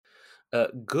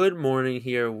Good morning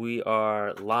here. We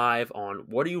are live on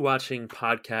What Are You Watching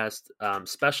podcast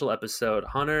special episode.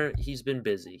 Hunter, he's been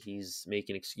busy. He's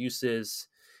making excuses.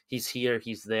 He's here,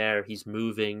 he's there, he's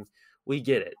moving. We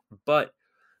get it. But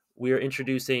we are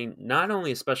introducing not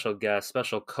only a special guest,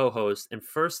 special co-host, and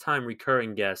first-time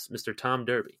recurring guest, Mr. Tom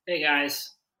Derby. Hey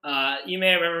guys, you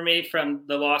may remember me from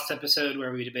the Lost episode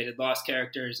where we debated Lost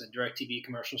characters and DirecTV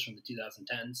commercials from the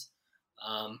 2010s.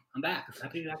 I'm back. I'm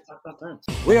happy to be back to talk about Thrones.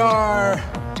 We are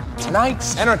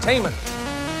tonight's entertainment.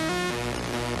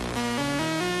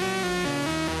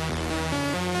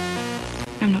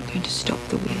 I'm not going to stop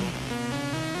the wheel.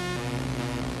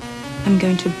 I'm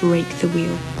going to break the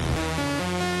wheel.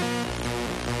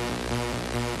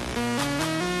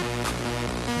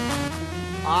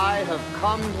 I have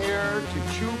come here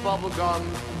to chew bubblegum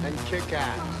and kick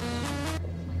ass.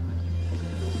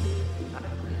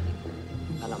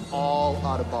 And I'm all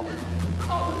out of bubblegum.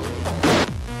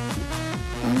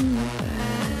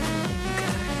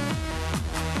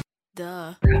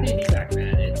 Duh. Happy to be back,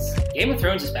 man. It's Game of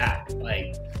Thrones is back.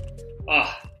 Game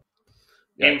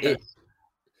of Thrones.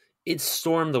 It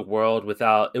stormed the world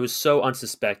it was so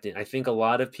unsuspecting. I think a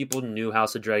lot of people knew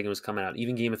House of Dragon was coming out,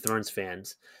 even Game of Thrones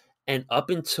fans. And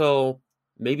up until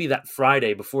maybe that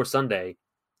Friday before Sunday,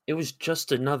 it was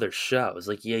just another show. It was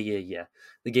like, yeah,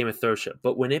 the Game of Thrones show.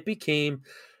 But when it became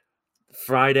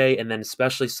Friday and then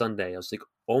especially Sunday, I was like,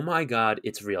 oh my God,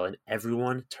 it's real. And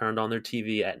everyone turned on their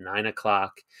TV at 9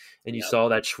 o'clock. And you saw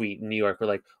that tweet in New York where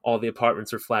like all the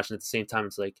apartments were flashing at the same time.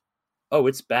 It's like, oh,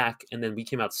 it's back. And then we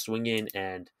came out swinging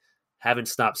and haven't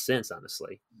stopped since,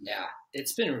 honestly. Yeah,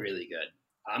 it's been really good.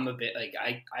 I'm a bit like,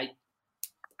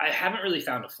 I haven't really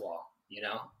found a flaw, you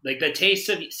know? Like the taste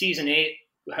of season 8,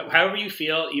 however you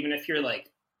feel, even if you're like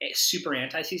super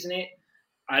anti-season 8,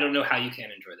 I don't know how you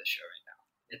can't enjoy this show right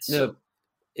now.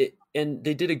 And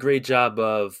they did a great job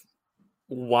of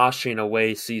washing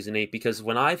away season 8, because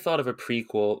when I thought of a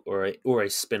prequel or a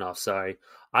spin-off,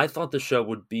 I thought the show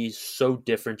would be so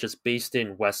different just based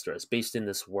in Westeros, based in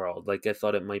this world. Like I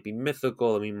thought it might be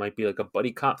mythical. I mean, it might be like a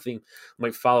buddy cop thing,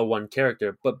 might follow one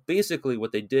character. But basically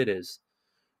what they did is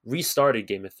restarted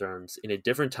Game of Thrones in a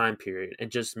different time period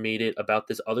and just made it about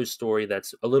this other story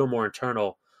that's a little more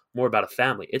internal, more about a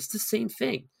family. It's the same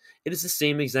thing. It is the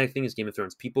same exact thing as Game of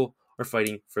Thrones. People are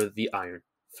fighting for the Iron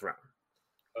Throne.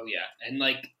 Oh yeah, and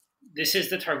like this is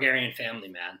the Targaryen family,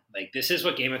 man. Like this is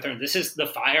what Game of Thrones. This is the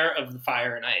fire of the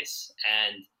fire and ice,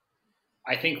 and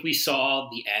I think we saw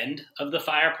the end of the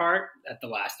fire part at the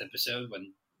last episode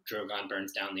when Drogon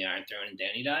burns down the Iron Throne and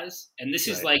Dany dies, and this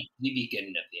is like the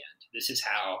beginning of the end. This is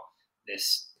how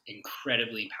this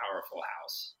incredibly powerful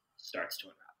house starts to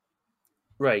unravel.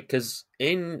 Right, because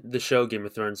in the show Game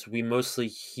of Thrones, we mostly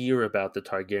hear about the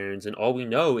Targaryens, and all we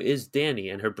know is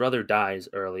Dany, and her brother dies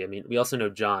early. I mean, we also know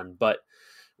Jon, but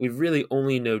we really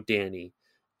only know Dany,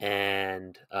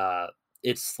 and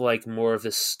it's like more of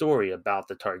this story about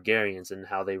the Targaryens and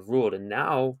how they ruled, and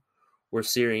now we're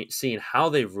seeing how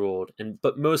they ruled,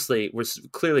 but mostly we're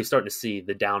clearly starting to see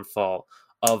the downfall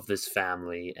of this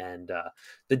family and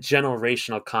the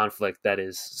generational conflict that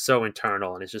is so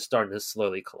internal and is just starting to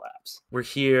slowly collapse. We're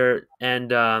here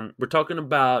and we're talking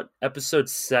about episode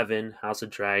 7, House of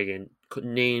Dragon,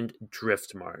 named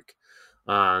Driftmark.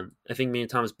 I think me and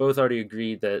Thomas both already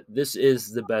agreed that this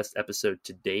is the best episode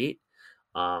to date.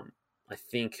 I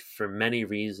think for many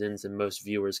reasons, and most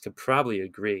viewers could probably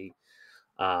agree.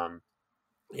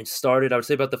 It started, I would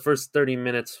say about the first 30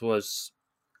 minutes was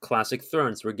classic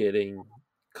Thrones. We're getting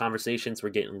conversations, we're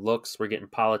getting looks, we're getting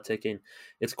politicking.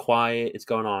 It's quiet, it's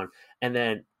going on. And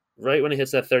then right when it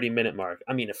hits that 30-minute mark,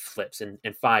 I mean, it flips and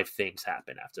 5 things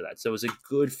happen after that. So it was a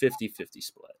good 50-50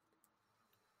 split.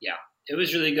 Yeah, it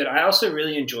was really good. I also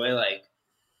really enjoy like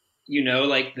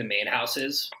the main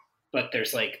houses, but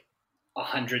there's like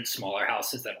 100 smaller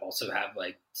houses that also have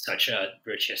like such a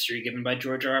rich history given by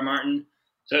George R.R. Martin.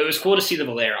 So it was cool to see the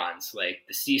Valerons, like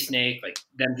the Sea Snake, like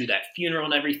them do that funeral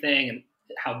and everything, and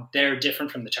how they're different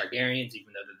from the Targaryens,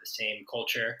 even though they're the same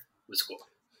culture, was cool.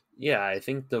 Yeah, I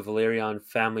think the Valerian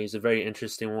family is a very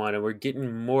interesting one, and we're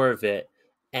getting more of it.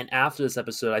 And after this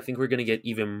episode, I think we're going to get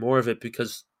even more of it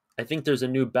because I think there's a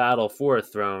new battle for a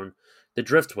throne, the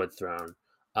Driftwood throne.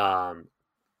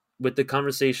 With the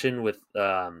conversation with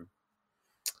the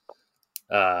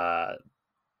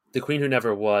Queen Who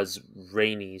Never Was,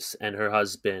 Rhaenys, and her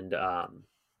husband,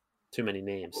 too many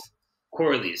names.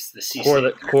 Corlys, the Sea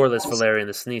Snake. Corlys Velaryon,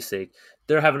 the Sea Snake.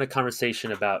 They're having a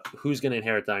conversation about who's going to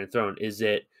inherit the Iron Throne. Is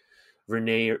it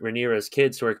Rhaenyra's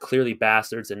kids, who are clearly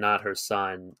bastards and not her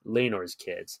son, Laenor's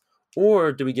kids?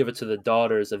 Or do we give it to the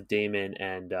daughters of Daemon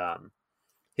and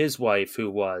his wife, who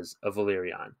was a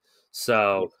Valyrian?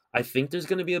 So I think there's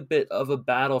going to be a bit of a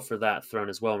battle for that throne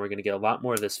as well. And we're going to get a lot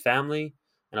more of this family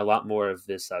and a lot more of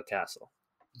this castle.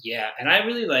 Yeah, and I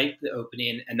really like the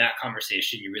opening and that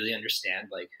conversation. You really understand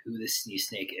like who this Sneeze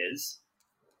Snake is.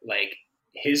 Like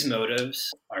his motives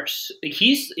are like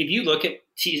he's if you look at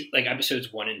like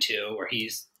episodes 1 and 2 where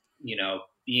he's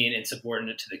being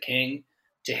insubordinate to the king,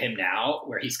 to him now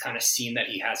where he's kind of seen that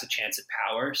he has a chance at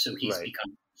power, so he's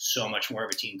become so much more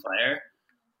of a team player.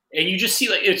 And you just see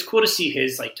like it's cool to see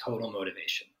his like total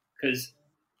motivation, because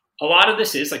a lot of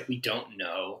this is like we don't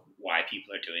know why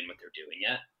people are doing what they're doing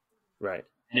yet. Right.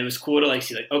 And it was cool to like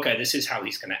see like, okay, this is how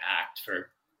he's going to act for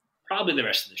probably the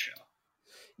rest of the show.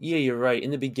 Yeah, you're right.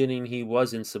 In the beginning, he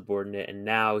was insubordinate, and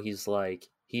now he's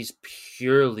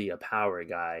purely a power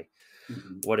guy.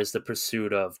 Mm-hmm. What is the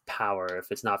pursuit of power?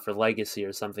 If it's not for legacy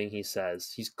or something, he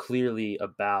says he's clearly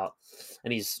about,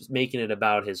 and he's making it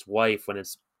about his wife when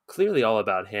it's clearly all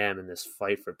about him in this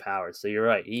fight for power. So you're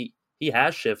right. He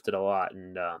has shifted a lot,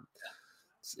 and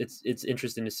it's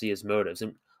interesting to see his motives.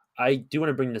 And I do want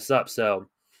to bring this up. So,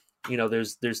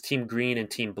 there's Team Green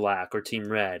and Team Black or Team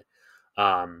Red.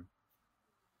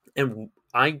 And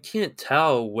I can't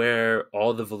tell where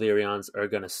all the Valyrians are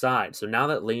going to side. So now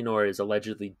that Laenor is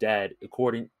allegedly dead,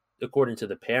 according to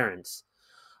the parents,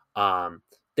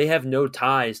 they have no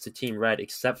ties to Team Red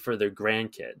except for their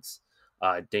grandkids,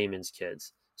 Daemon's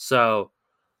kids. So,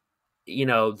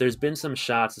 there's been some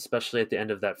shots, especially at the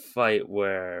end of that fight,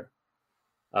 where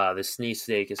the Sneeze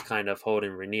Snake is kind of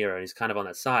holding Rhaenyra, and he's kind of on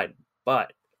that side.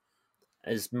 But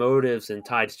as motives and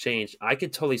tides change, I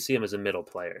could totally see him as a middle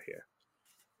player here.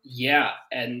 Yeah,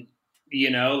 and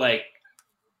like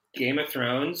Game of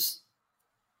Thrones,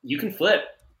 you can flip.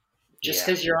 Just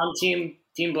because you're on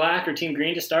Team Black or Team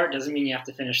Green to start doesn't mean you have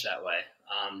to finish that way.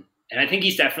 And I think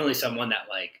he's definitely someone that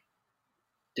like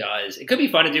does. It could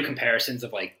be fun to do comparisons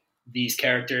of like these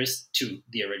characters to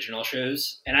the original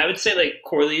shows, and I would say like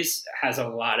Corlys has a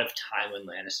lot of Tywin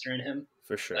Lannister in him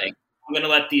for sure. Like I'm gonna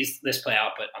let this play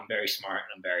out, but I'm very smart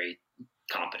and I'm very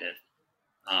competent.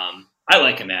 I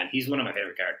like him, man. He's one of my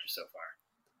favorite characters so far.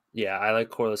 Yeah, I like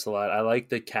Corlys a lot. I like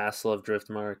the Castle of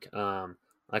Driftmark.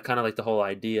 I kind of like the whole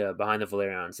idea behind the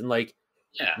Valyrians. And,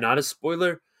 not a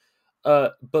spoiler,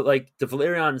 but, the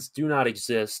Valyrians do not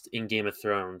exist in Game of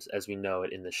Thrones as we know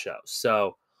it in the show.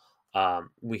 So,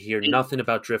 we hear nothing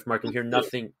about Driftmark. We hear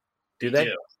nothing. Do they?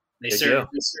 They serve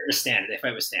Stannis. They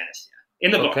fight with Stannis,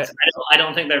 in the books. I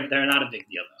don't think they're not a big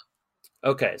deal, though.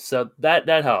 Okay, so that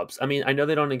helps. I mean, I know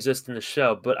they don't exist in the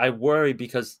show, but I worry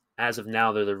because as of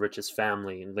now, they're the richest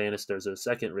family, and Lannisters are the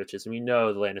second richest, and we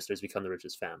know the Lannisters become the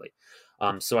richest family.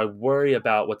 So I worry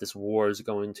about what this war is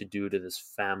going to do to this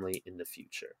family in the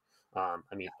future.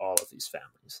 All of these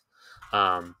families.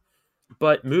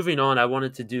 But moving on, I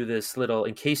wanted to do this little,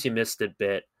 in case you missed it,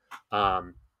 bit.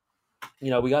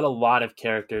 We got a lot of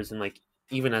characters, and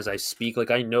even as I speak,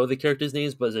 I know the characters'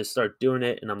 names, but as I start doing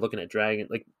it, and I'm looking at Dragon,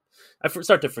 I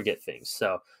start to forget things,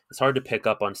 so it's hard to pick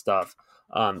up on stuff.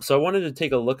 So I wanted to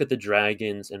take a look at the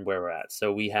dragons and where we're at.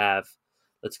 So we have,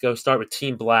 let's go start with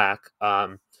Team Black.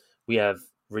 We have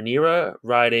Rhaenyra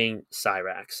riding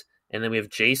Syrax, and then we have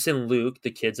Jason, Luke,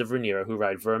 the kids of Rhaenyra, who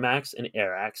ride Vermax and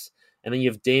Arax, and then you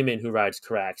have Daemon, who rides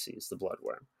Caraxes, the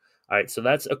Bloodworm. All right, so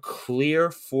that's a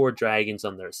clear 4 dragons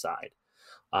on their side.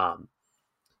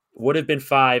 Would have been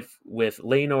 5 with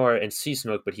Laenor and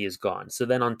Seasmoke, but he is gone. So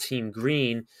then on Team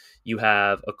Green, you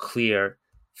have a clear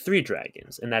 3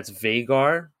 dragons, and that's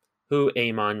Vhagar, who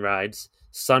Aemon rides,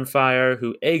 Sunfire,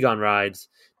 who Aegon rides,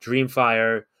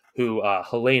 Dreamfire, who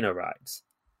Helaena rides.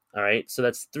 All right, so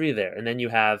that's 3 there. And then you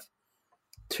have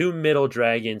 2 middle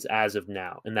dragons as of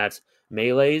now, and that's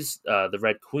Meleys, the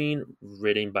Red Queen,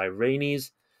 ridden by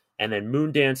Rhaenys, and then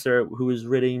Moondancer, who is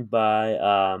ridden by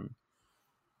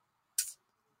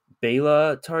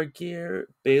Baela Targaryen.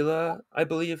 Baela, I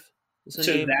believe, is her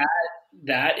name.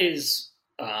 That is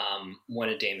one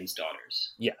of Daemon's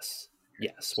daughters. Yes,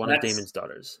 one of Daemon's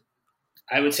daughters.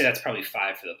 I would say that's probably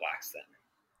 5 for the Blacks then.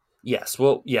 Yes,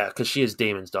 well, yeah, because she is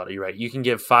Daemon's daughter. You're right. You can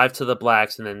give 5 to the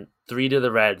Blacks and then 3 to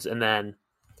the Reds, and then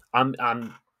I'm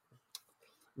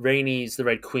Rhaenys, the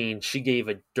Red Queen. She gave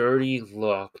a dirty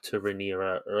look to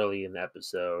Rhaenyra early in the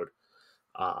episode,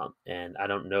 and I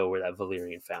don't know where that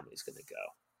Valyrian family is going to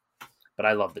go. But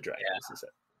I love the dragons.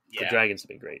 The dragons have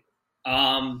been great.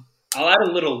 I'll add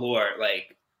a little lore.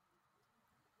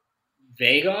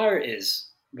 Vhagar is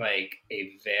a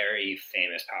very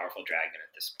famous, powerful dragon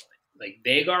at this point.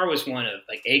 Vhagar was one of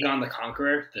Aegon the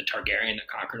Conqueror, the Targaryen that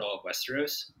conquered all of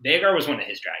Westeros. Vhagar was one of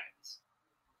his dragons,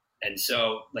 and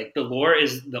so the lore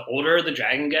is the older the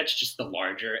dragon gets, just the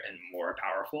larger and more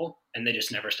powerful, and they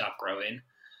just never stop growing.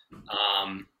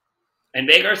 And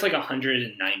Vagar's like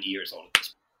 190 years old at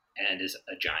this point and is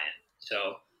a giant.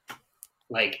 So,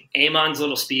 like, Aemon's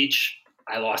little speech,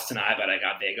 I lost an eye, but I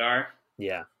got Vagar,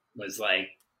 Yeah. was like,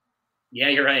 yeah,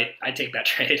 you're right. I take that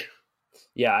trade.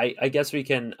 Yeah, I guess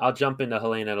I'll jump into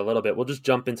Helena in a little bit. We'll just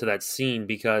jump into that scene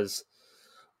because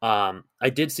I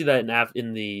did see that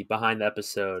in the behind the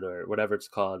episode or whatever it's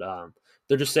called.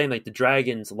 They're just saying like the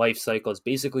dragon's life cycle is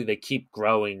basically they keep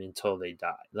growing until they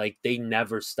die. Like they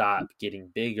never stop getting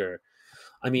bigger.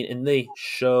 I mean, and they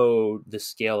show the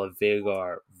scale of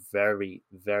Vagar very,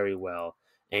 very well.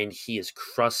 And he is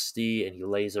crusty and he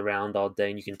lays around all day.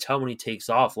 And you can tell when he takes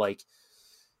off, like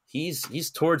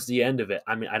he's towards the end of it.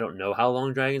 I mean, I don't know how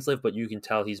long dragons live, but you can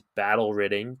tell he's battle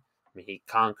ridden. I mean, he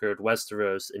conquered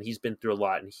Westeros and he's been through a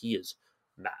lot and he is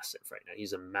massive right now.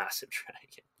 He's a massive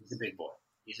dragon. He's a big boy.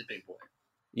 He's a big boy.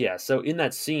 Yeah. So in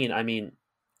that scene, I mean,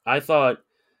 I thought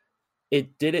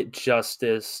it did it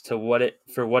justice to what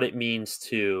it means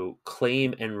to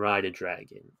claim and ride a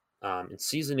dragon. In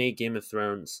season 8 Game of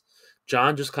Thrones,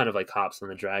 Jon just kind of like hops on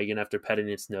the dragon after petting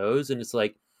its nose, and it's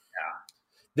like, yeah.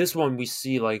 This one we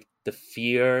see like the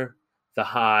fear, the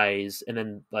highs, and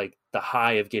then like the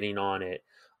high of getting on it.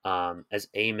 As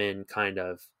Aemon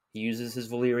he uses his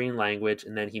Valyrian language,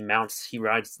 and then he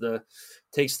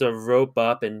takes the rope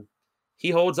up, and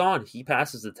he holds on. He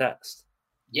passes the test.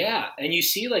 Yeah, and you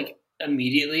see like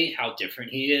immediately how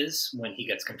different he is when he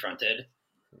gets confronted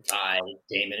by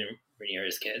Daemon and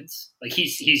Rhaenyra's kids. Like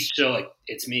he's so like,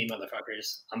 it's me,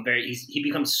 motherfuckers. He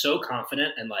becomes so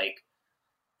confident and like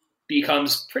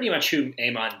becomes pretty much who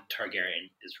Aemon Targaryen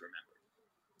is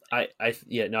remembered.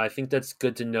 I think that's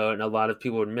good to know, and a lot of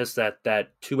people would miss that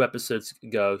 2 episodes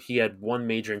ago he had one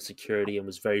major insecurity and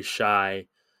was very shy,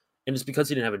 and it's because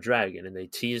he didn't have a dragon, and they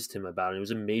teased him about it. It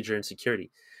was a major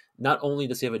insecurity. Not only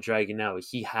does he have a dragon now,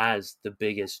 he has the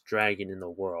biggest dragon in the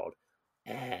world.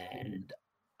 And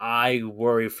I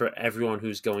worry for everyone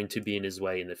who's going to be in his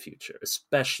way in the future,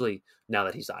 especially now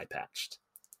that he's eye patched.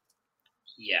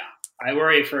 Yeah. I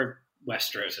worry for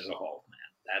Westeros as a whole, man.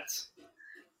 That's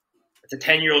a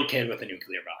 10-year-old kid with a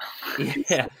nuclear bomb.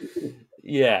 Yeah.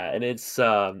 Yeah. And it's,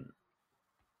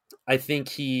 I think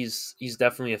he's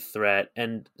definitely a threat,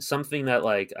 and something that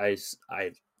like I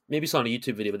maybe saw in a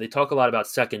YouTube video, but they talk a lot about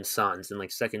second sons and like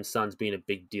second sons being a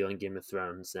big deal in Game of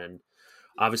Thrones. And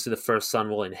obviously the first son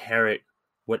will inherit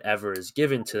whatever is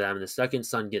given to them, and the second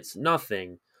son gets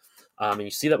nothing. And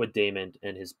you see that with Daemon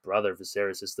and his brother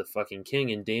Viserys is the fucking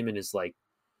king, and Daemon is like,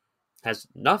 has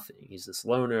nothing. He's this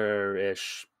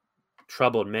loner-ish,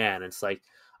 troubled man. It's like,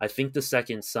 I think the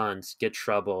second sons get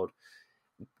troubled,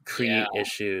 create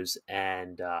issues,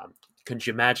 and could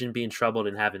you imagine being troubled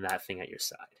and having that thing at your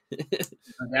side?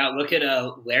 Now look at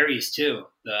Larry's too,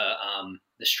 the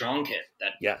strong kid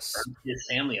that burned his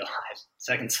family alive,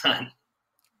 second son.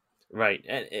 Right,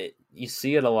 and you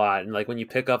see it a lot, and like when you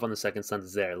pick up on the second son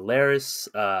is there. Larys,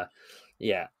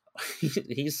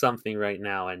 he's something right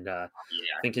now, and I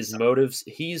think his motives.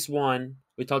 He's one.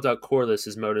 We talked about Corlys.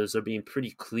 His motives are being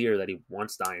pretty clear that he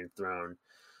wants the Iron Throne.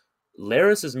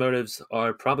 Larys's motives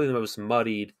are probably the most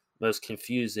muddied, most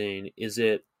confusing. Is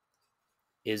it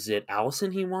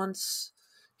Alicent he wants?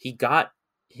 He got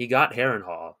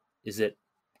Harrenhal. Is it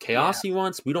Chaos he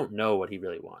wants? We don't know what he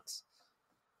really wants.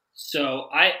 So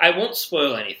I won't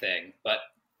spoil anything, but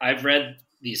I've read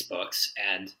these books,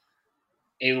 and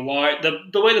the way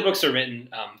the books are written,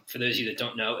 for those of you that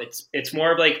don't know, it's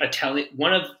more of like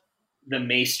one of the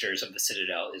maesters of the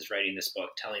Citadel is writing this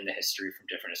book, telling the history from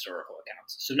different historical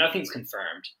accounts. So nothing's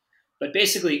confirmed, but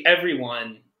basically every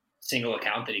single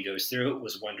account that he goes through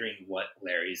was wondering what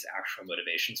Larry's actual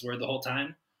motivations were the whole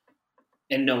time.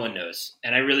 And no one knows.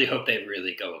 And I really hope they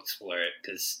really go explore it,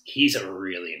 because he's a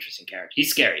really interesting character. He's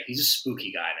scary. He's a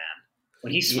spooky guy, man.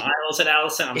 When he smiles at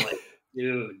Alicent, I'm like,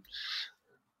 dude.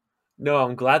 No,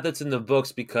 I'm glad that's in the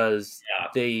books, because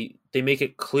they make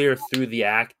it clear through the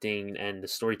acting and the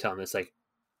storytelling. It's like,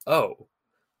 oh,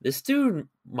 this dude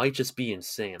might just be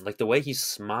insane. Like the way he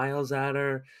smiles at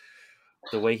her,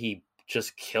 the way he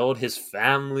just killed his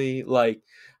family. Like,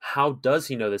 how does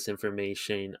he know this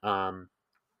information?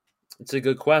 It's a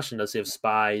good question. Does he have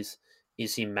spies?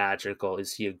 Is he magical?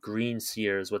 Is he a green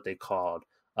seer, is what they called,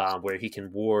 where he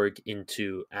can warg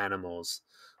into animals?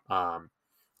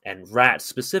 And rats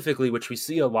specifically, which we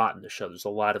see a lot in the show. There's a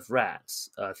lot of rats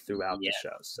throughout the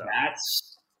show. So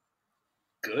that's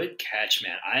good catch,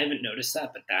 man. I haven't noticed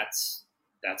that, but that's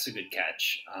a good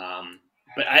catch.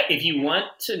 But if you want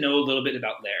to know a little bit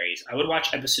about Larry's, I would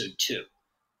watch episode 2.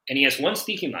 And he has one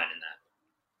speaking line in that.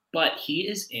 But he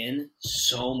is in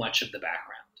so much of the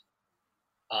background.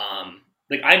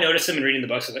 Like I noticed him in reading the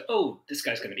books. I was like, oh, this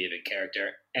guy's going to be a big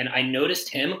character. And I noticed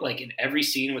him like in every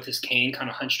scene with his cane kind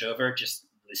of hunched over, just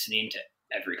listening to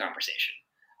every conversation.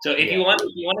 So if you want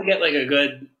to get like a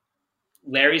good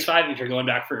Larry's vibe, if you're going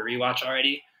back for a rewatch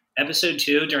already, episode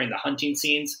 2 during the hunting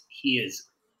scenes, he is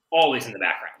always in the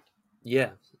background.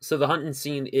 Yeah. So the hunting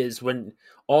scene is when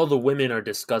all the women are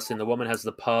discussing. The woman has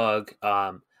the pug.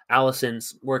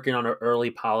 Allison's working on her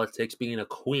early politics, being a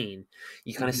queen.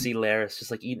 You kind of see Laris just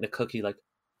like eating a cookie, like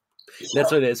that's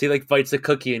what it is. He like bites a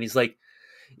cookie and he's like,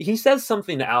 he says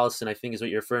something to Allison, I think is what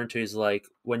you're referring to. He's like,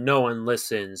 when no one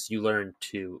listens, you learn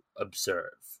to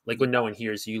observe. Like when no one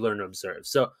hears, you learn to observe.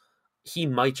 So he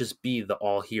might just be the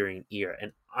all-hearing ear.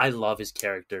 And I love his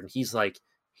character. And he's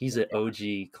an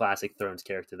OG classic Thrones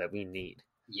character that we need.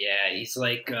 Yeah, he's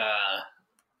like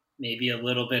maybe a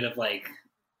little bit of like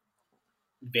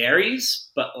Varys,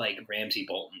 but like Ramsay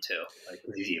Bolton too. Like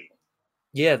he's evil.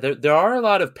 Yeah, there are a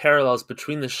lot of parallels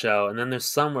between the show, and then there's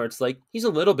some where it's like he's a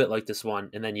little bit like this one,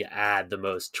 and then you add the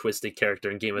most twisted character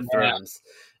in Game of Thrones,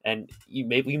 and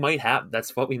we might have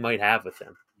what we might have with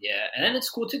him. Yeah, and then it's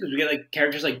cool too because we get like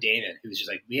characters like Daemon, who's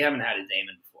just like we haven't had a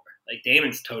Daemon before. Like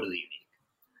Daemon's totally unique,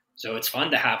 so it's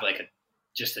fun to have like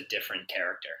just a different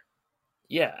character.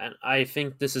 Yeah, and I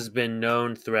think this has been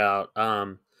known throughout.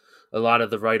 A lot of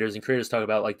the writers and creators talk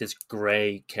about like this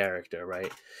gray character,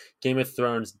 right? Game of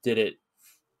Thrones did it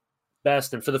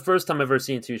best, and for the first time I've ever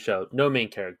seen a TV show, no main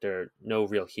character, no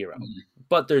real hero,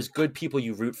 but there's good people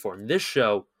you root for. In this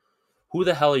show, who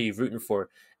the hell are you rooting for?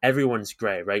 Everyone's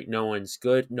gray, right? No one's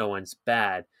good, no one's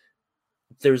bad.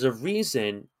 There's a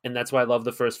reason, and that's why I love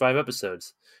the first 5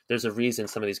 episodes. There's a reason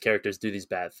some of these characters do these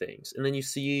bad things, and then you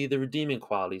see the redeeming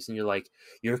qualities, and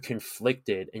you're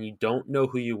conflicted, and you don't know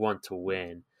who you want to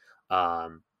win.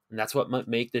 And that's what might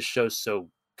make this show so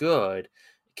good,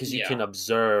 because you can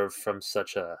observe from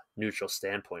such a neutral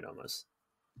standpoint almost.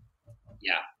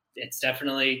 Yeah, it's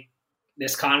definitely,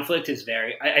 this conflict is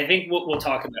very, I think we'll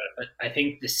talk about it, but I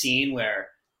think the scene where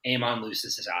Aemon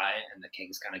loses his eye and the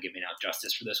king's kind of giving out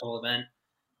justice for this whole event,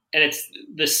 and it's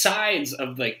the sides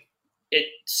of like, it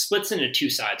splits into 2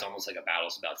 sides, almost like a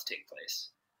battle's about to take place.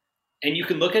 And you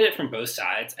can look at it from both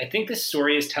sides. I think this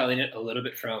story is telling it a little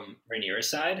bit from Rhaenyra's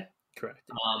side. Correct.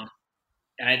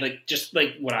 And I like, just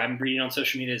like what I'm reading on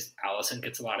social media is Allison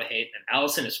gets a lot of hate, and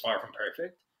Allison is far from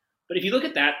perfect. But if you look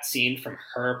at that scene from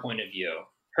her point of view,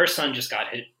 her son just got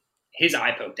his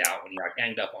eye poked out when he got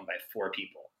ganged up on by 4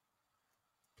 people.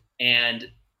 And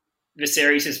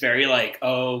Viserys is very like,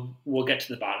 oh, we'll get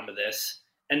to the bottom of this.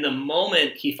 And the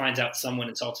moment he finds out someone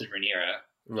insulted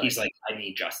Rhaenyra, he's like, I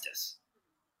need justice.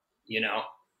 You know?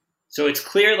 So it's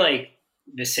clear like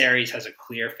Viserys has a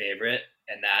clear favorite,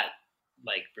 and that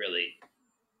like really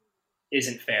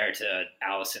isn't fair to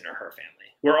Allison or her family.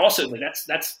 We're also like,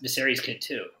 that's Viserys' kid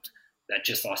too, that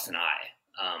just lost an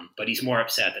eye. But he's more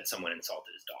upset that someone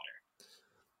insulted his daughter.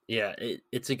 Yeah,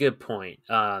 it's a good point.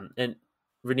 And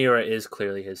Rhaenyra is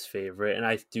clearly his favorite, and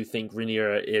I do think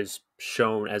Rhaenyra is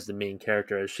shown as the main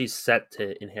character, as she's set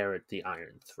to inherit the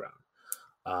Iron Throne.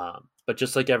 But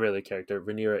just like every other character,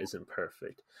 Rhaenyra isn't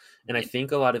perfect. And I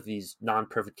think a lot of these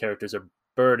non-perfect characters are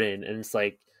burdened, and it's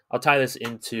like, I'll tie this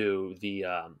into the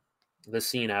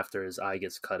scene after his eye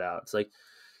gets cut out. It's like,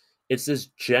 it's this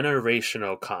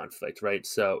generational conflict, right?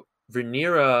 So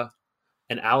Rhaenyra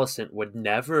and Alicent would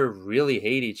never really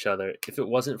hate each other if it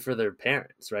wasn't for their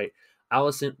parents, right?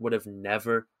 Alicent would have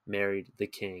never married the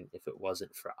king if it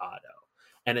wasn't for Otto.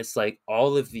 And it's like,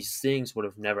 all of these things would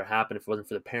have never happened if it wasn't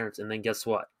for the parents. And then guess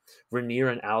what?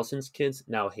 Rhaenyra and Alicent's kids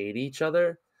now hate each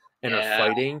other and are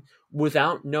fighting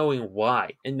without knowing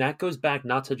why. And that goes back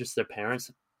not to just their parents,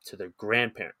 to their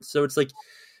grandparents. So it's like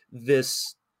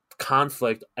this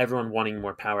conflict, everyone wanting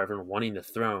more power, everyone wanting the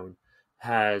throne,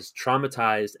 has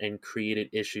traumatized and created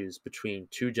issues between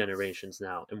 2 generations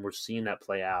now. And we're seeing that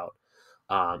play out.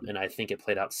 And I think it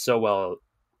played out so well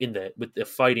with the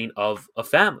fighting of a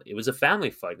family. It was a family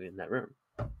fighting in that room.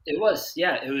 It was,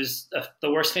 yeah. It was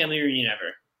the worst family reunion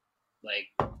ever.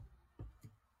 Like,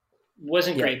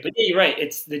 wasn't great. But yeah, you're right.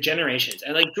 It's the generations.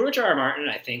 And like George R.R. Martin,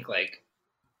 I think like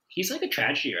he's like a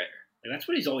tragedy writer. Like that's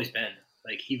what he's always been.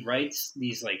 Like he writes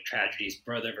these like tragedies,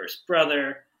 brother versus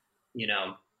brother, you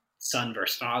know, son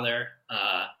versus father.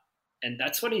 And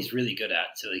that's what he's really good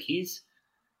at. So like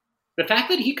the fact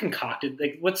that he concocted,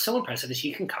 like what's so impressive is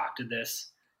he concocted this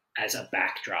as a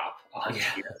backdrop 100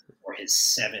 years for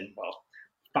his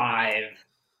 5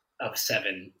 of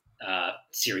 7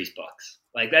 series books.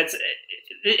 Like that's,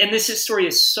 and this story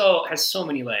has so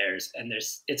many layers, and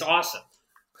it's awesome.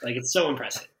 Like it's so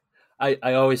impressive.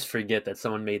 I always forget that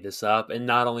someone made this up, and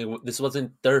not only this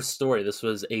wasn't their story, this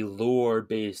was a lore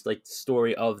based like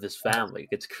story of this family.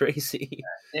 It's crazy.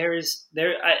 I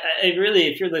really,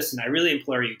 if you're listening, I really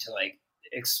implore you to like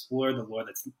explore the lore.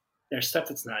 There's stuff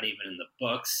that's not even in the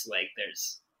books. Like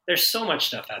there's so much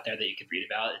stuff out there that you could read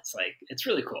about. It's like it's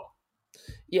really cool.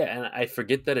 Yeah, and I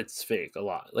forget that it's fake a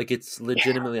lot. Like it's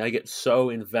legitimately, I get so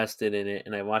invested in it,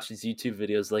 and I watch these YouTube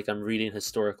videos like I'm reading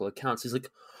historical accounts. He's like,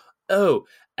 "Oh,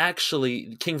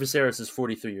 actually, King Viserys is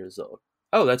 43 years old.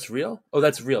 Oh, that's real. Oh,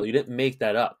 that's real. You didn't make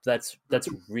that up. That's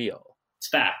real. It's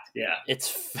fact. Yeah, It's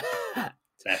fact.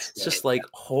 that's It's just like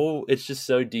whole. It's just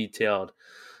so detailed,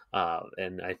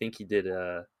 and I think he did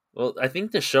well, I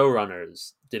think the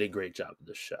showrunners did a great job with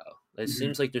the show. It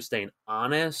seems like they're staying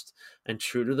honest and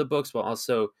true to the books, but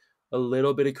also a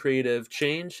little bit of creative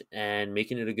change and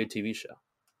making it a good TV show.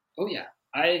 Oh yeah,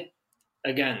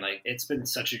 again, like it's been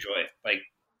such a joy. Like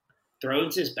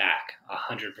Thrones is back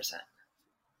 100%.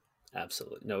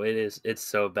 Absolutely. No, it is. It's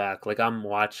so back. Like I'm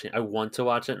watching. I want to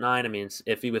watch at 9. I mean, it's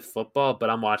iffy with football, but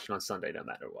I'm watching on Sunday no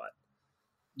matter what.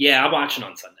 Yeah, I'm watching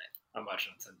on Sunday.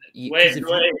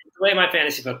 The way my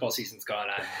fantasy football season's gone,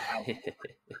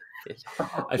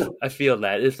 I feel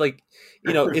that it's like,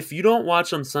 if you don't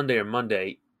watch on Sunday or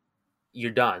Monday,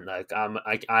 you're done. Like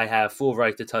I have full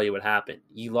right to tell you what happened.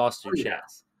 You lost your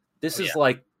chance. This is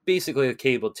like basically a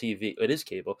cable TV. It is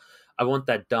cable. I want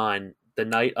that done the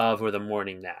night of or the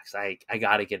morning next. I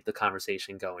got to get the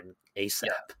conversation going ASAP.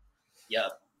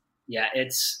 Yep. Yeah,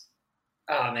 it's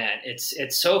oh man,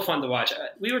 it's so fun to watch.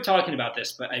 We were talking about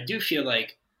this, but I do feel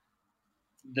like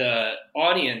the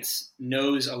audience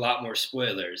knows a lot more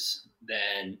spoilers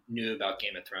than knew about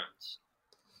Game of Thrones.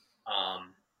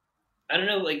 I don't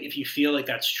know, like if you feel like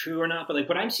that's true or not, but like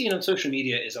what I'm seeing on social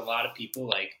media is a lot of people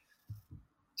like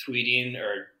tweeting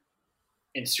or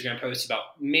Instagram posts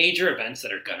about major events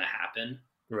that are going to happen.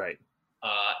 Right.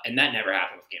 And that never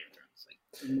happened with Game of Thrones. Like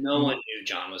no one knew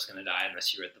Jon was going to die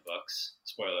unless you read the books.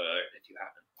 Spoiler alert if you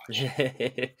haven't watched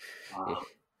it.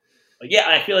 But yeah,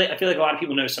 I feel like a lot of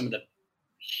people know some of the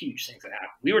huge things that happened.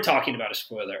 We were talking about a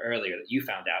spoiler earlier that you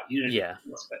found out. You didn't know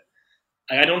this, but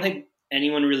I don't think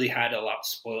anyone really had a lot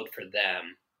spoiled for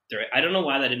them. I don't know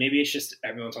why that. Maybe it's just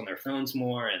everyone's on their phones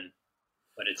more,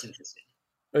 but it's interesting.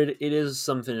 It is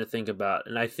something to think about,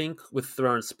 and I think with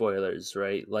Thrones spoilers,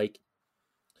 right? Like,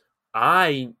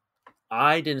 I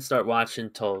didn't start watching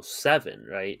till 7,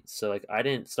 right? So like I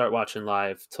didn't start watching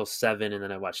live till 7, and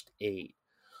then I watched 8,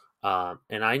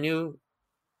 and I knew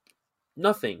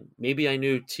nothing. Maybe I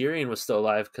knew Tyrion was still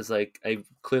alive because like I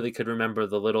clearly could remember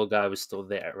the little guy was still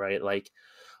there, right? Like,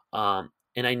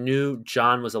 and I knew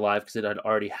Jon was alive because it had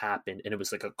already happened, and it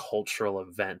was like a cultural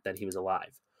event that he was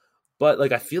alive. But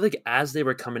like I feel like as they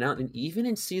were coming out, and even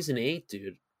in season 8,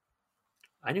 dude,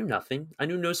 I knew nothing. I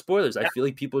knew no spoilers. I feel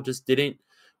like people just didn't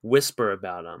whisper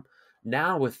about them.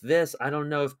 Now with this, I don't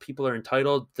know if people are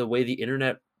entitled. The way the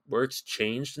internet works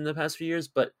changed in the past few years,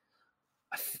 but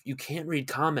you can't read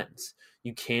comments.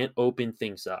 You can't open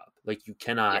things up. Like you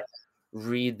cannot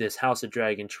read this House of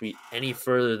Dragon tweet any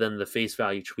further than the face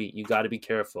value tweet. You got to be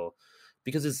careful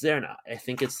because it's there now. I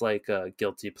think it's like a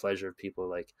guilty pleasure of people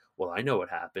like, well, I know what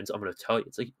happens. I'm going to tell you.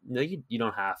 It's like, no, you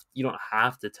don't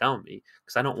have to tell me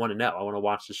because I don't want to know. I want to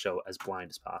watch the show as blind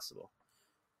as possible.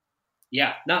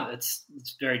 Yeah, no, it's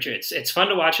very true. It's fun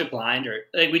to watch it blind, or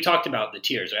like we talked about the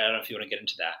tiers. Right? I don't know if you want to get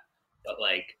into that, but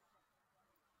like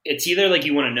it's either like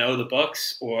you want to know the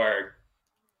books or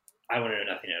I want to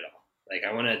know nothing at all. Like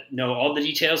I want to know all the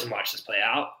details and watch this play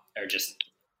out, or just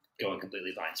going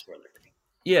completely blind spoiler free.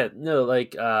 Yeah, no,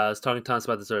 like I was talking to Thomas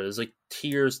about this earlier. There's like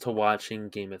tiers to watching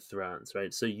Game of Thrones,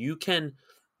 right? So you can,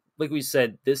 like we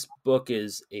said, this book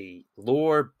is a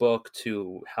lore book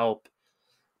to help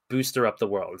booster up the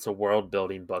world. It's a world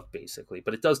building book basically,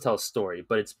 but it does tell a story.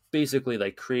 But it's basically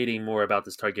like creating more about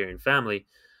this Targaryen family.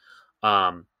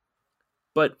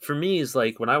 But for me, is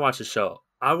like when I watch a show,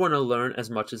 I want to learn as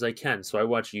much as I can. So I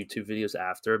watch YouTube videos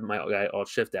after my guy Alt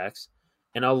Shift X,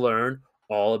 and I'll learn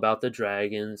all about the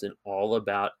dragons and all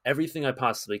about everything I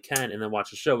possibly can, and then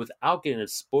watch the show without getting it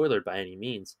spoiled by any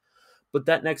means. But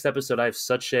that next episode, I have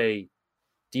such a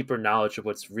deeper knowledge of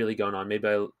what's really going on. Maybe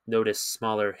I notice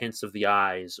smaller hints of the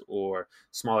eyes or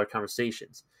smaller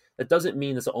conversations. That doesn't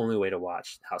mean that's the only way to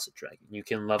watch House of Dragon. You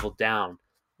can level down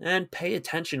and pay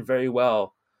attention very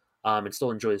well, and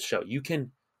still enjoy the show. You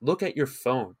can look at your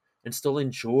phone and still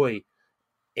enjoy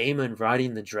Aemon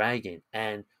riding the dragon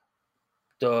and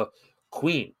the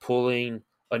queen pulling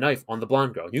a knife on the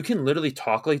blonde girl. You can literally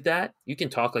talk like that. You can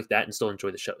talk like that and still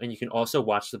enjoy the show. And you can also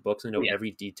watch the books and know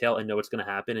every detail and know what's going to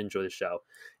happen and enjoy the show.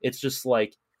 It's just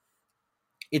like,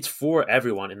 it's for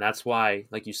everyone, and that's why,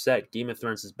 like you said, Game of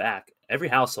Thrones is back. Every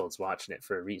household's watching it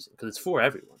for a reason because it's for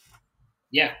everyone.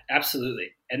 Yeah,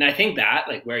 absolutely. And I think that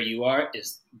like where you are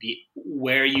is the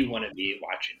where you want to be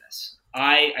watching this.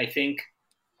 I think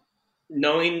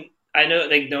reading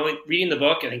the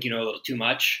book, I think you know a little too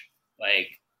much, like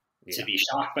to be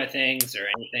shocked by things or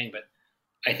anything. But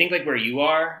I think like where you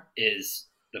are is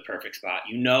the perfect spot.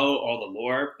 You know all the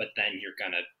lore, but then you're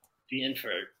gonna be in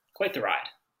for quite the ride.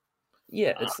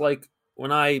 Yeah, it's like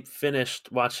when I finished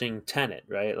watching Tenet,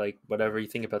 right? Like whatever you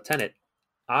think about Tenet,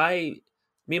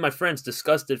 me and my friends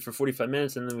discussed it for 45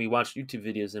 minutes, and then we watched YouTube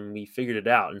videos and we figured it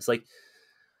out. And it's like,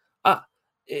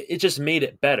 it just made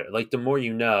it better. Like the more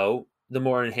you know, the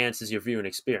more it enhances your viewing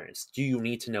experience. Do you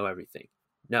need to know everything?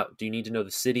 No. Do you need to know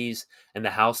the cities and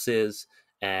the houses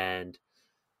and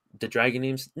the dragon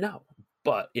names? No.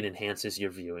 But it enhances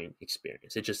your viewing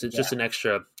experience. It's just an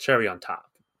extra cherry on top,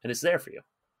 and it's there for you.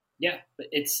 Yeah, but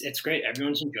it's great.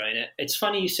 Everyone's enjoying it. It's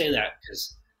funny you say that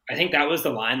because I think that was the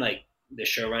line like the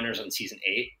showrunners on season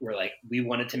 8 were like, we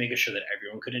wanted to make sure that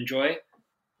everyone could enjoy,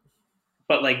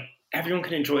 but like everyone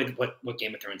can enjoy what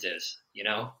Game of Thrones is. You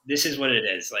know, this is what it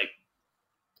is. Like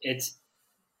it's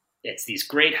these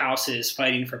great houses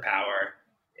fighting for power.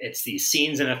 It's these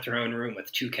scenes in a throne room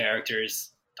with two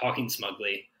characters talking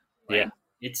smugly. Like,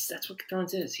 that's what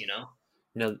Thrones is. You know.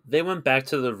 No, they went back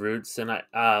to the roots, and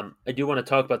I do want to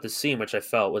talk about the scene, which I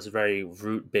felt was very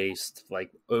root based,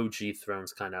 like OG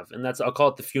Thrones kind of, and I'll call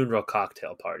it the funeral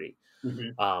cocktail party,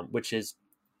 which is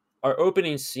our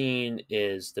opening scene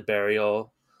is the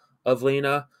burial of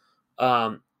Lena,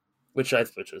 which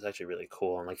was actually really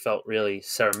cool and like felt really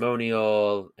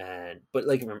ceremonial, but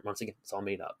like once again it's all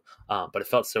made up, but it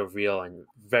felt so real and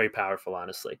very powerful,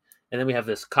 honestly. And then we have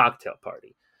this cocktail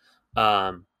party,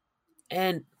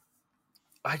 and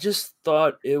I just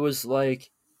thought it was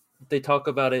like they talk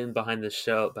about it in behind the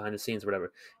scenes,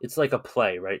 whatever. It's like a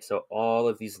play, right? So all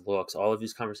of these looks, all of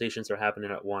these conversations are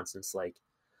happening at once. And it's like,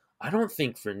 I don't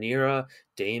think Rhaenyra,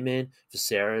 Daemon,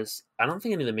 Viserys, I don't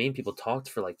think any of the main people talked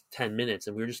for like 10 minutes,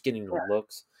 and we were just getting the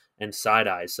looks and side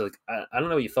eyes. So like, I don't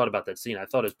know what you thought about that scene. I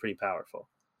thought it was pretty powerful.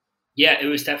 Yeah, it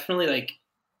was definitely like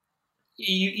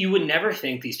you would never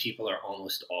think these people are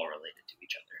almost all related to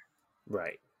each other,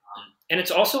 right? And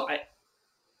it's also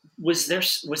was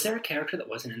there a character that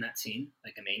wasn't in that scene,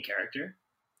 like a main character?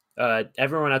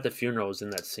 Everyone at the funeral was in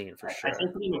that scene for sure. I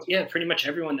think pretty much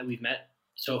everyone that we've met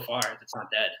so far that's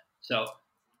not dead. So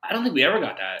I don't think we ever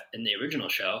got that in the original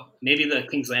show. Maybe the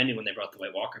King's Landing when they brought the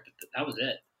White Walker, but that was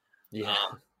it. Yeah.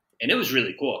 And it was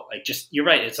really cool. Like, just, you're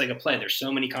right. It's like a play. There's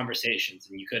so many conversations,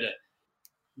 and you could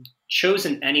have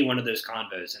chosen any one of those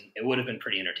convos, and it would have been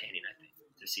pretty entertaining, I think,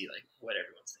 to see like what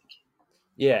everyone's thinking.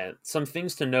 Yeah, some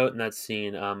things to note in that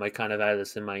scene. I kind of added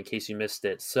this in mind in case you missed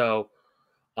it. So,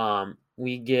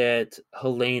 we get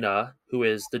Helena, who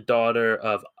is the daughter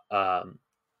of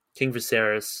King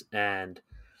Viserys and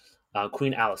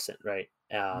Queen Alicent, right?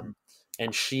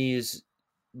 And she's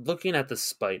looking at the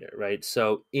spider, right?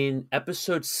 So in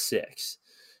episode 6,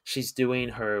 she's doing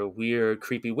her weird,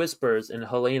 creepy whispers, and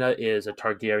Helena is a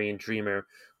Targaryen dreamer,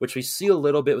 which we see a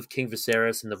little bit with King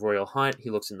Viserys in the Royal Hunt. He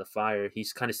looks in the fire. He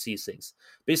kind of sees things.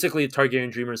 Basically, the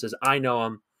Targaryen dreamer says, I know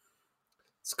him.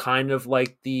 It's kind of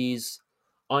like these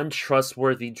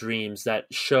untrustworthy dreams that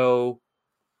show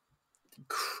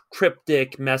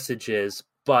cryptic messages,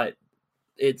 but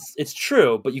it's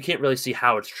true, but you can't really see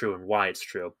how it's true and why it's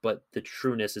true, but the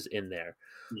trueness is in there.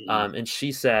 And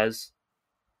she says,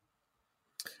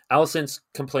 Alicent's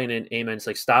complaining, Aemon's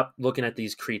like, stop looking at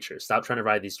these creatures, stop trying to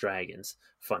ride these dragons.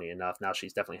 Funny enough, now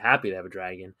she's definitely happy to have a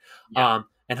dragon. And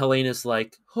Helena's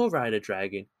like, he'll ride a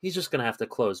dragon, he's just gonna have to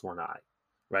close one eye.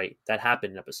 Right, that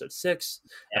happened in episode 6.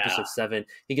 Episode 7,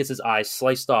 he gets his eye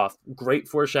sliced off. Great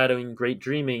foreshadowing, great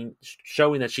dreaming,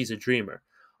 showing that she's a dreamer.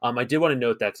 I did want to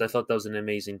note that because I thought that was an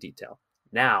amazing detail.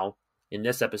 Now, in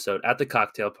this episode, at the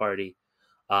cocktail party,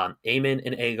 Aemon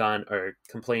and Aegon are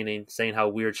complaining, saying how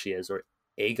weird she is, or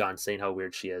Aegon saying how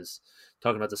weird she is,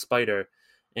 talking about the spider,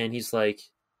 and he's like,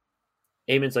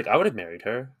 Aemon's like, I would have married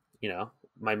her, you know,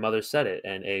 my mother said it,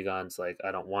 and Aegon's like,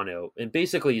 I don't want to. And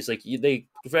basically, he's like, they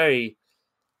very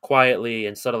quietly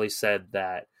and subtly said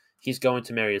that he's going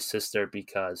to marry his sister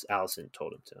because Alicent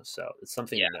told him to. So it's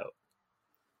something to note.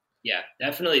 Yeah,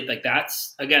 definitely. Like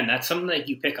that's something that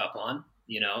you pick up on,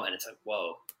 you know, and it's like,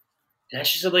 whoa,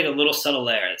 that's just like a little subtle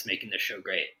layer that's making this show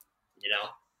great, you know?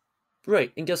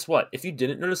 Right. And guess what? If you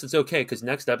didn't notice, it's okay. Because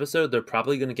next episode, they're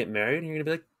probably going to get married and you're going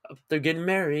to be like, oh, they're getting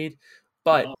married.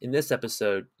 But in this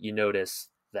episode, you notice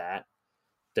that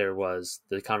there was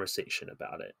the conversation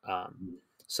about it.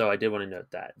 So I did want to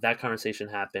note that conversation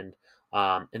happened.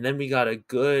 And then we got a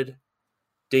good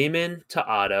Damon to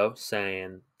Otto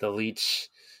saying the leech,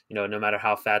 no matter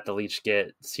how fat the leech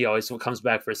gets, he always comes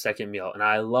back for a second meal. And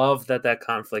I love that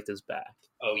conflict is back.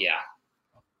 Oh, yeah.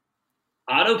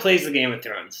 Otto plays the Game of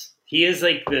Thrones. He is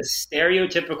like the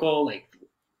stereotypical, like,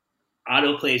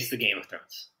 Otto plays the Game of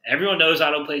Thrones. Everyone knows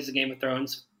Otto plays the Game of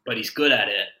Thrones, but he's good at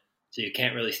it, so you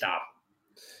can't really stop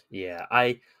him. Yeah,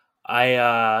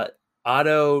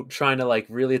 Otto trying to like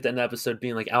really at the end of the episode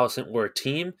being like, Alicent, we're a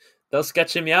team. They'll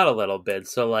sketching me out a little bit.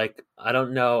 So like, I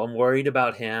don't know. I'm worried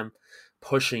about him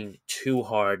pushing too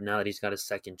hard now that he's got a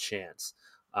second chance.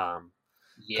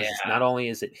 Yeah. Not only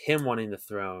is it him wanting the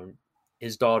throne,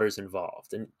 his daughter's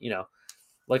involved. And,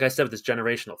 like I said with this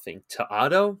generational thing, to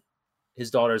Otto,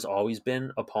 his daughter's always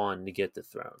been a pawn to get the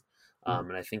throne.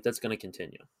 And I think that's going to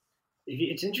continue.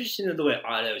 It's interesting the way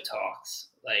Otto talks.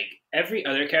 Like, every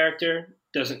other character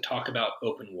doesn't talk about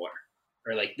open war.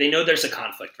 Or, like, they know there's a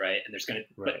conflict, right? And there's going to...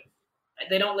 Right. But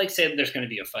they don't, like, say that there's going to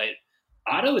be a fight.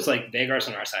 Otto is like, Vhagar's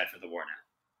on our side for the war now.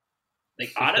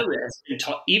 Like, Otto has been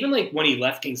even, like, when he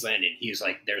left King's Landing, he was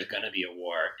like, there's going to be a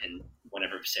war and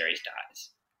whenever Viserys dies.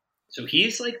 So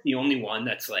he's, like, the only one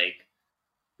that's, like,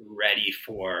 ready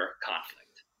for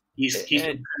conflict. He's been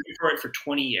ready for it for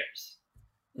 20 years.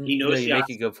 He knows you make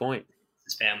a good point.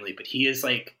 His family, but he is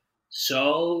like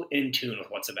so in tune with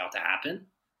what's about to happen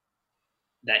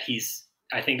that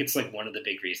I think it's like one of the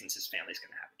big reasons his family's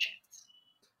going to have a chance.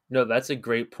 No, that's a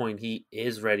great point. He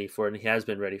is ready for it, and he has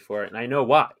been ready for it, and I know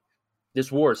why.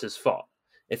 This war is his fault.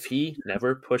 If he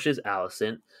never pushes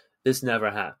Alicent, this never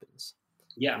happens.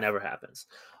 Yeah, it never happens.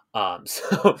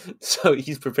 So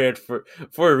he's prepared for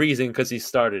a reason because he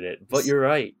started it. But you're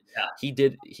right. Yeah. He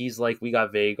did. He's like, we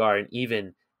got Vhagar, and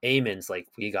even Aemon's like,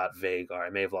 we got Vhagar. I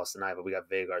may have lost an eye, but we got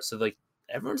Vhagar. So like,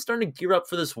 everyone's starting to gear up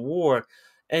for this war.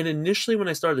 And initially, when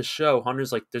I started the show,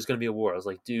 Hunter's like, "There's gonna be a war." I was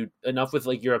like, "Dude, enough with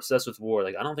like you're obsessed with war.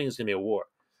 Like, I don't think there's gonna be a war.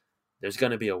 There's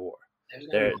gonna be a war.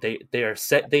 They are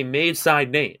set. They made side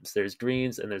names. There's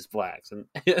greens and there's blacks, and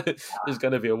there's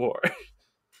gonna be a war.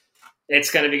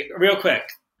 It's gonna be real quick.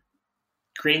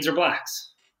 Greens or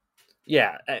blacks?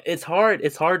 Yeah, it's hard.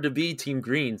 It's hard to be Team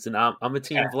Greens, and I'm a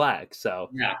Team Black.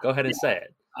 So go ahead and say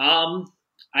it. I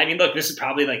mean, look, this is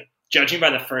probably like judging by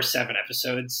the first 7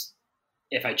 episodes.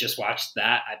 If I just watched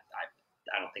that,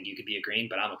 I don't think you could be a green,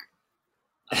 but I'm a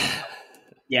green.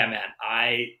 Yeah,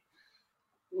 man.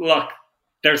 Look.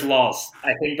 There's laws.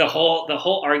 I think the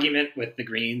whole argument with the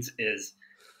Greens is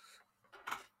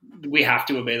we have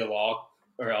to obey the law,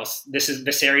 or else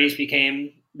Viserys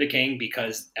became the king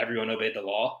because everyone obeyed the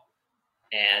law,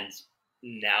 and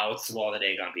now it's the law that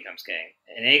Aegon becomes king,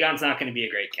 and Aegon's not going to be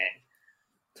a great king.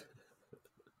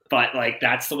 But like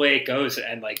that's the way it goes,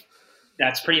 and like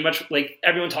that's pretty much like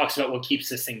everyone talks about what keeps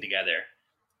this thing together,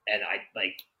 and I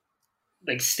like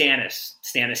Stannis.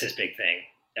 Stannis' big thing.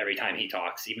 Every time he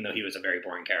talks, even though he was a very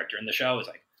boring character in the show, is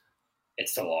like,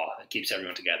 it's the law that keeps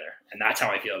everyone together. And that's how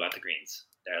I feel about the Greens.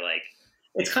 They're like,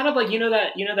 it's kind of like, you know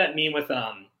that meme with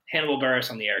Hannibal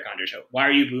Buress on the Eric Andre show. Why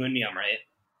are you booing me? I'm right.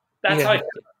 That's how I feel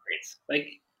about the Greens. Like,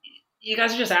 you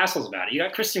guys are just assholes about it. You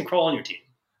got Christian Kroll on your team.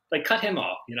 Like, cut him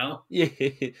off, you know? Yeah.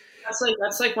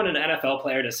 That's like when an NFL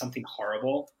player does something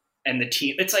horrible and the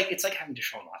team, it's like having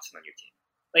Deshaun Watson on your team.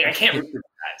 Like, I can't root for those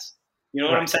guys. You know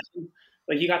what I'm saying?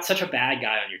 Like, you got such a bad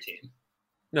guy on your team.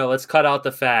 No, let's cut out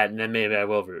the fat, and then maybe I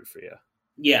will root for you.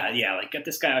 Yeah. Like, get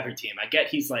this guy off your team. I get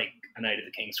he's like a Knight of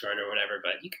the King's Guard or whatever,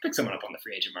 but you can pick someone up on the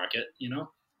free agent market, you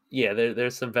know? Yeah,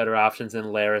 there's some better options than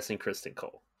Larys and Kristen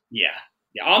Cole. Yeah.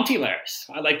 I'm Team Larys.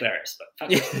 I like Larys, but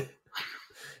fuck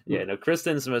Yeah, no,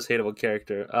 Kristen's the most hateable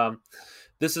character.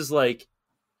 This is like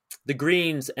the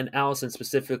Greens and Alicent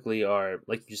specifically are,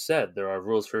 like you said, there are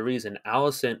rules for a reason.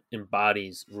 Alicent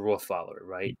embodies rule follower,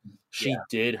 right? She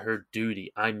did her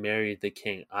duty. I married the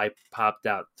king. I popped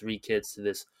out 3 kids to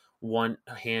this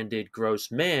one-handed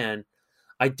gross man.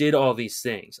 I did all these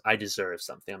things. I deserve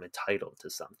something. I'm entitled to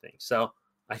something. So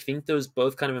I think those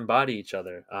both kind of embody each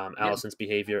other, Alicent's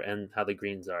behavior and how the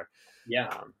Greens are. Yeah.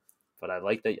 But I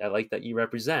like that you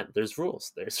represent. There's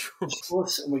rules. There's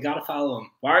rules. We got to follow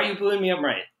them. Why are you booing me? I'm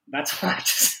right. That's what I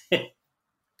just said.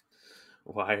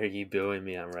 Why are you booing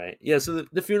me? I'm right. Yeah, so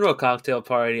the funeral cocktail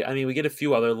party, I mean, we get a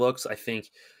few other looks, I think,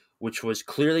 which was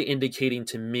clearly indicating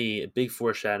to me a big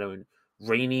foreshadowing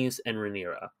Rhaenys and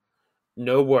Rhaenyra.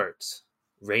 No words.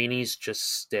 Rhaenys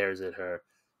just stares at her.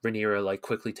 Rhaenyra, like,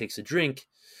 quickly takes a drink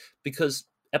because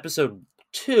episode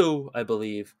 2, I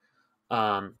believe,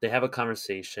 they have a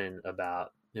conversation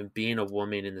about being a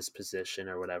woman in this position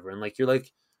or whatever. And, like, you're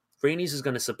like, Rhaenys is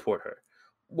going to support her.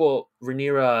 Well,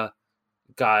 Rhaenyra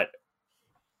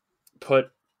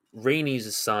put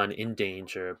Rhaenys' son in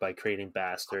danger by creating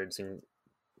bastards and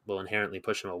will inherently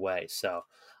push him away. So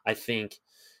I think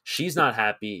she's not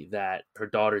happy that her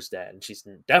daughter's dead, and she's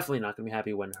definitely not going to be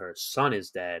happy when her son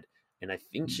is dead. And I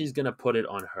think she's going to put it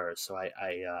on her. So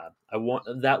I want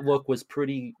that look was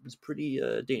pretty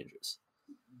dangerous.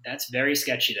 That's very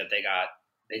sketchy that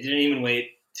they didn't even wait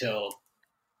till,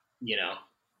 you know,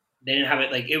 they didn't have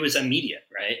it, like, it was immediate,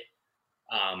 right?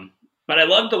 But I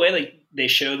love the way, like, they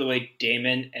show the way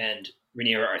Damon and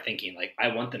Rhaenyra are thinking. Like,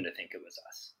 I want them to think it was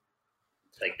us.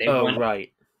 Like, they want,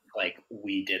 right. Like,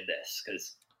 we did this,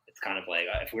 because it's kind of like,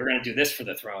 if we're going to do this for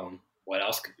the throne, what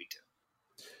else could we do?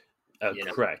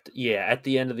 Correct. Yeah, at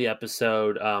the end of the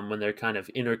episode, when they're kind of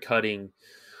intercutting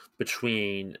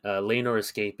between Laenor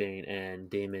escaping and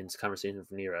Damon's conversation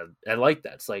with Rhaenyra, I like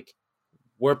that. It's like,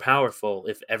 we're powerful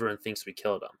if everyone thinks we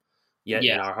killed them. Yet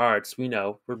in our hearts, we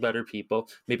know we're better people.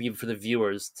 Maybe even for the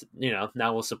viewers,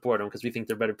 now we'll support them because we think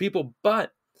they're better people.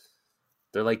 But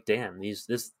they're like, damn,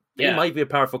 they might be a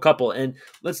powerful couple. And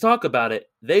let's talk about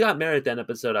it. They got married at that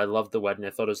episode. I loved the wedding.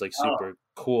 I thought it was like super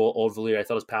cool. Old Valyria. I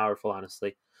thought it was powerful,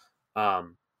 honestly.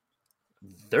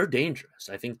 They're dangerous.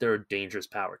 I think they're a dangerous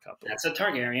power couple. That's a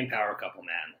Targaryen power couple,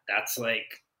 man.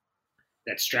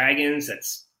 That's dragons,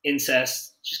 that's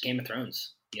incest, just Game of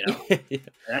Thrones, Yeah.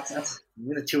 That's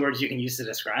the two words you can use to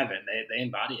describe it. They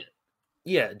embody it.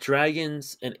 Yeah,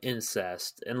 dragons and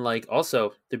incest. And like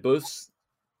also they both,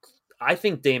 I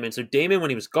think Damon, when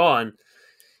he was gone,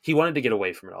 he wanted to get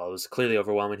away from it all. It was clearly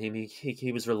overwhelming him.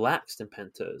 He was relaxed in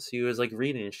Pentos. He was like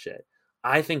reading his shit.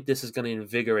 I think this is going to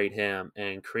invigorate him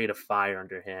and create a fire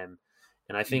under him.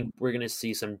 And I think we're going to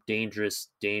see some dangerous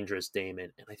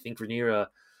Damon. And I think Rhaenyra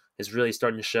is really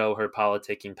starting to show her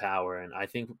politicking power. And I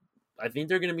think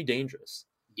they're going to be dangerous.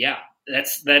 Yeah,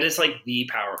 that is like the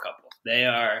power couple. They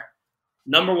are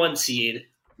number one seed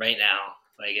right now.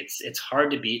 Like it's hard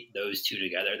to beat those two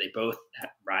together. They both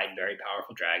ride very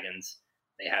powerful dragons.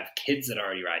 They have kids that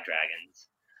already ride dragons.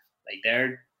 Like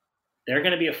they're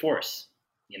going to be a force.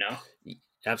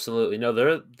 Absolutely. No,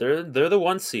 they're the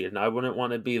 1 seed, and I wouldn't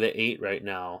want to be the 8 right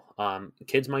now.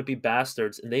 Kids might be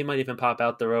bastards, and they might even pop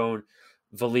out their own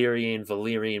Valyrian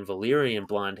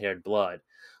blonde-haired blood.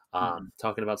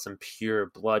 Talking about some pure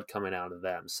blood coming out of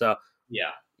them. So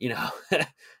yeah,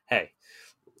 hey,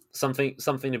 something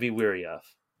to be weary of.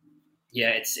 Yeah,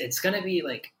 it's gonna be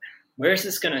like, where's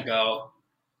this gonna go?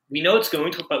 We know it's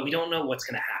going to, but we don't know what's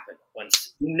gonna happen.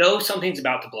 Once we know something's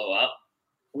about to blow up,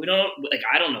 we don't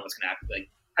I don't know what's gonna happen. Like,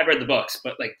 I've read the books,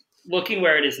 but like looking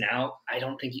where it is now, I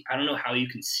don't know how you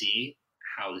can see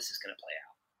how this is gonna play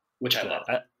out, which I love.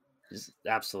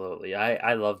 Absolutely,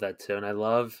 I love that too, and I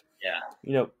love.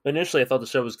 Yeah. Initially I thought the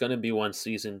show was going to be 1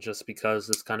 season just because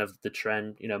it's kind of the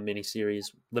trend,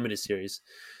 miniseries, limited series.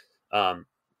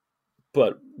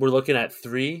 But we're looking at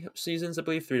 3 seasons, I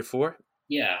believe, 3 to 4.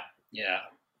 Yeah.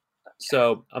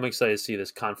 So I'm excited to see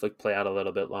this conflict play out a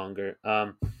little bit longer.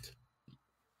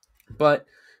 But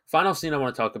final scene I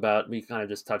want to talk about, we kind of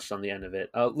just touched on the end of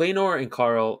it. Laenor and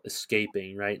Qarl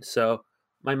escaping, right? So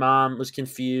my mom was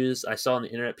confused. I saw on the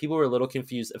internet, people were a little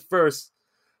confused at first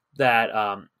that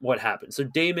what happened. So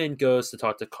Daemon goes to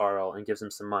talk to Qarl and gives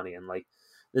him some money, and like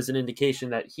there's an indication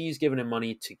that he's giving him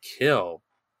money to kill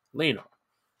Laenor,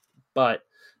 but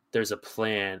there's a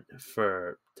plan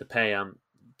to pay him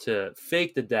to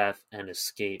fake the death and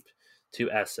escape to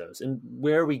Essos. And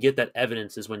where we get that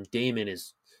evidence is when Daemon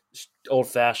is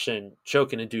old-fashioned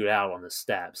choking a dude out on the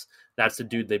steps. That's the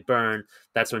dude they burn.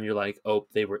 That's when you're like, oh,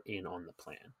 they were in on the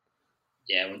plan.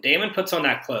 Yeah, when Daemon puts on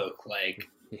that cloak, like,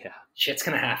 yeah, shit's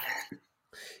gonna happen.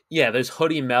 Yeah, there's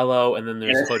Hoodie Mello, and then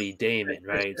there's Hoodie Damon,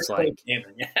 right? It's like,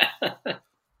 Damon, yeah.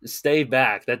 Stay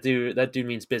back. That dude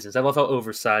means business. I love how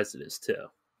oversized it is too.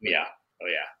 Yeah. Oh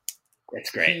yeah.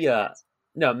 It's great.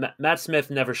 Matt Smith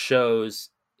never shows.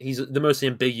 He's the most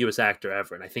ambiguous actor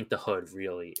ever, and I think the hood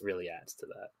really, really adds to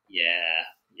that. Yeah.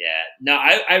 No,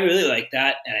 I really like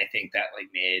that, and I think that like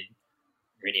made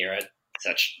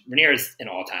Rhaenyra's an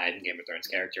all-time Game of Thrones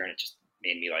character, and it just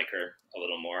made me like her a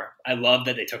little more. I love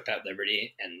that they took that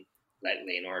liberty and let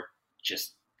Laenor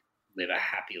just live a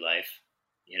happy life.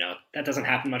 That doesn't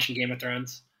happen much in Game of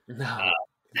Thrones. No.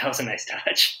 That was a nice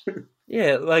touch.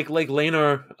 Yeah, like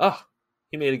Laenor,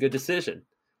 he made a good decision.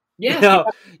 Yeah,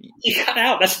 he got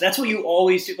out. That's what you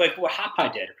always do. Like what Hot Pie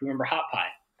did. If you remember Hot Pie.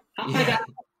 Hot Pie got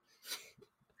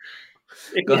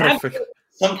out.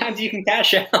 Sometimes you can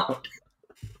cash out.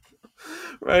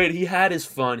 Right, he had his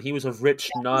fun. He was a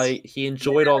rich knight. He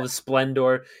enjoyed all the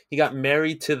splendor. He got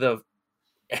married to the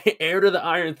heir to the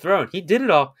Iron Throne. He did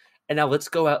it all. And now let's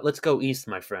go out. Let's go east,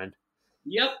 my friend.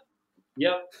 Yep.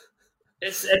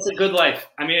 It's a good life.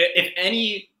 I mean, if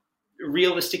any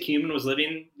realistic human was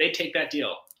living, they'd take that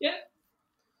deal. Yeah.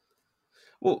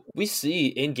 Well, we see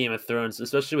in Game of Thrones,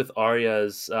 especially with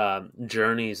Arya's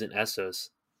journeys in Essos.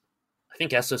 I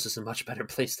think Essos is a much better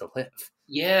place to live.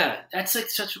 Yeah, that's like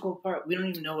such a cool part. We don't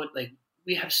even know what like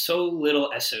we have so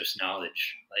little Essos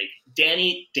knowledge. Like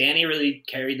Danny really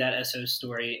carried that Essos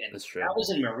story, and That's true. that was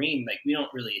in Marine. Like we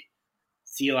don't really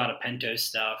see a lot of Pentos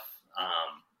stuff.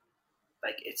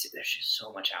 Like there's just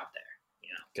so much out there.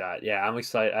 God, yeah, I'm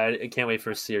excited. I can't wait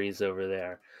for a series over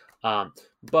there.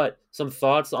 But some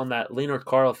thoughts on that Leonard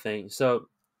Carl thing. So,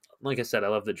 like I said, I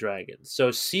love the dragon.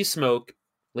 So, Sea Smoke,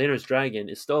 Leonard's dragon,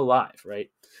 is still alive, right?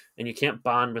 And you can't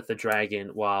bond with the dragon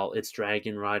while its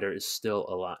dragon rider is still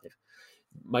alive.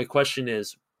 My question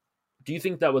is, do you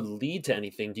think that would lead to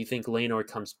anything? Do you think Leonard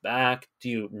comes back? Do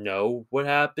you know what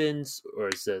happens, or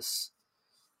is this?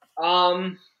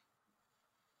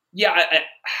 Yeah,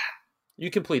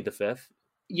 You can plead the fifth.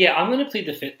 yeah, I'm going to plead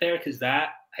the fifth there because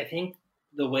that I think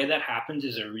the way that happens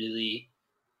is a really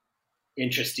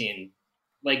interesting.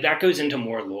 Like that goes into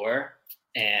more lore,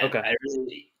 and Okay.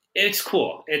 it's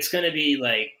cool. It's going to be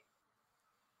like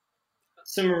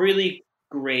some really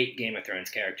great Game of Thrones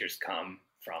characters come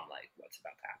from like what's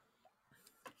about to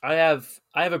happen.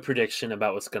 I have a prediction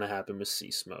about what's going to happen with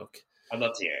Sea Smoke. I'd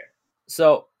love to hear it.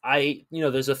 So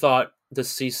there's a thought: does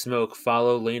Sea Smoke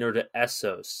follow Laenor to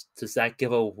Essos? Does that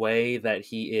give away that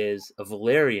he is a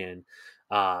Valyrian?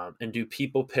 And do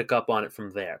people pick up on it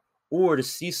from there, or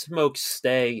does Sea Smoke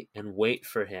stay and wait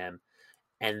for him,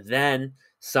 and then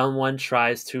someone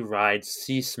tries to ride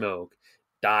Sea Smoke,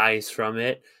 dies from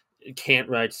it, can't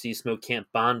ride Sea Smoke, can't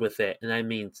bond with it, and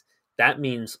that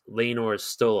means Laenor is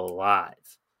still alive.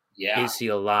 Yeah, Is he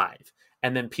alive?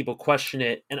 And then people question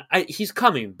it, and he's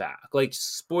coming back. Like,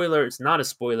 spoiler, it's not a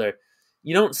spoiler.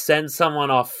 You don't send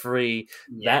someone off free,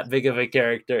 that big of a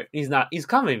character. He's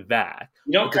coming back.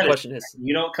 You don't But cut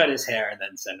you don't cut his hair and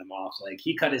then send him off. Like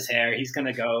he cut his hair, he's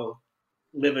gonna go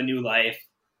live a new life.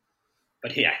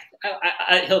 But yeah,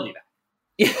 he'll be back.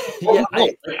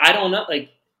 yeah, I don't know. Like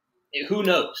who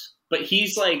knows? But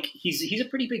he's a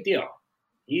pretty big deal.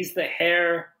 He's the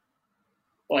heir.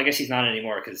 Well, I guess he's not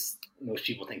anymore because most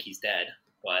people think he's dead.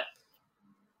 But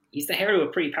he's the heir to a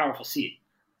pretty powerful seat.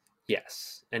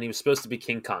 yes, and he was supposed to be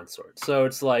king consort. So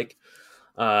it's like,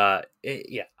 spoiler.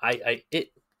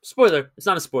 It's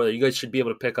not a spoiler. You guys should be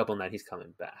able to pick up on that. He's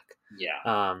coming back.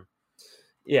 Yeah.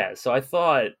 Yeah. So I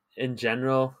thought, in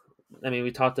general, I mean,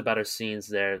 we talked about our scenes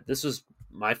there. This was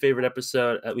my favorite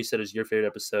episode. We said it was your favorite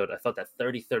episode. I thought that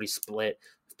 30-30 split,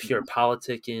 pure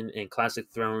politicking and classic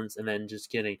Thrones, and then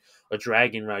just getting a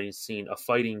dragon riding scene, a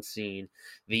fighting scene,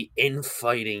 the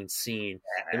infighting scene.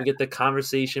 Then we get the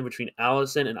conversation between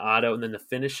Alicent and Otto, and then to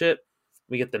finish it,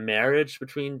 we get the marriage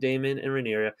between Daemon and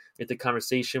Rhaenyra. We get the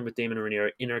conversation with Daemon and Rhaenyra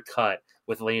intercut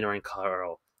with Laenor and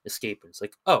Carl escaping. It's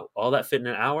like, oh, all that fit in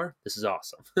an hour? This is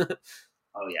awesome.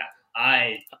 Oh yeah.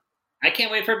 I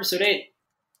can't wait for episode 8.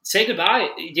 Say goodbye.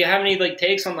 Do you have any like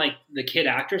takes on like the kid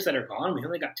actors that are gone? We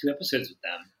only got 2 episodes with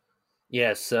them.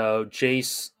 Yeah, so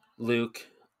Jace, Luke,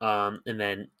 and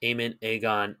then Aemon,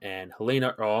 Aegon, and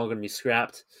Helena are all going to be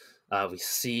scrapped. We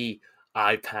see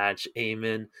eye patch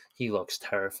Aemon. He looks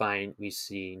terrifying. We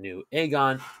see new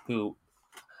Aegon, who,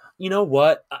 you know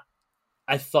what?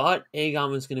 I thought Aegon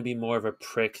was going to be more of a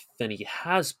prick than he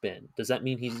has been. Does that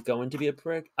mean he's going to be a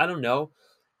prick? I don't know.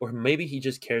 Or maybe he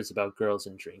just cares about girls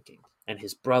and drinking. And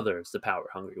his brother is the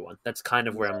power-hungry one. That's kind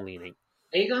of where I'm leaning.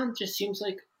 Aegon just seems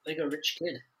like a rich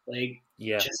kid. Like,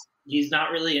 yeah, he's not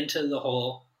really into the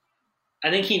whole. I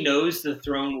think he knows the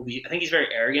throne will be. I think he's very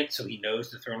arrogant, so he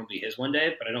knows the throne will be his one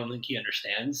day. But I don't think he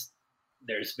understands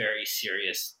there's very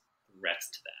serious threats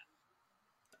to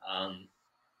that.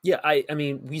 Yeah, I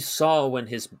mean, we saw when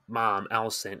his mom,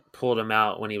 Alicent, pulled him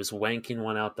out when he was wanking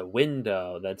one out the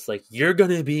window. That's like, you're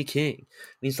gonna be king. And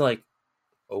he's like,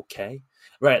 okay.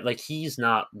 Right, like, he's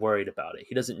not worried about it.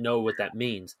 He doesn't know what that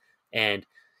means. And,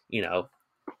 you know,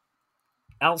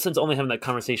 Alicent's only having that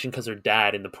conversation because her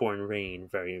dad in the pouring rain,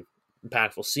 very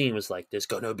impactful scene, was like, there's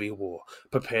gonna be war.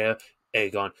 Prepare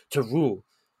Aegon to rule.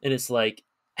 And it's like,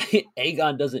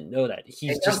 Aegon doesn't know that.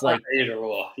 He's just like, ready to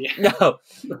rule. Yeah. no.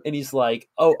 And he's like,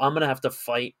 oh, I'm going to have to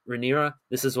fight Rhaenyra.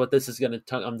 This is what this is going to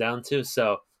come down to.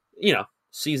 So, you know,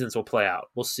 seasons will play out.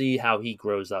 We'll see how he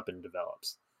grows up and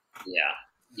develops.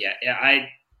 Yeah.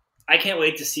 I can't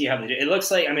wait to see how they do. It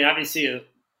looks like, I mean, obviously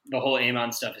the whole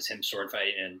Aemon stuff is him sword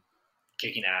fighting and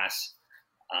kicking ass.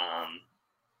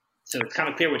 So it's kind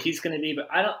of clear what he's going to be, but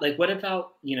I don't like, what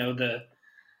about, you know, the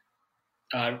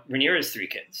Rhaenyra's 3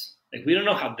 kids? Like, we don't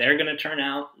know how they're going to turn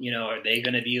out. You know, are they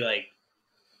going to be like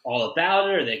all about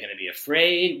it? Are they going to be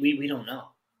afraid? We don't know.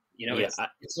 You know,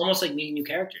 it's almost like meeting new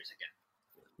characters again.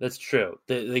 That's true.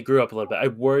 They grew up a little bit. I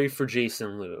worry for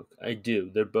Jason and Luke. I do.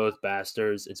 They're both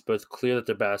bastards. It's both clear that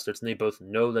they're bastards, and they both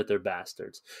know that they're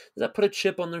bastards. Does that put a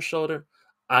chip on their shoulder?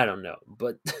 I don't know.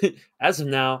 But as of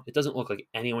now, it doesn't look like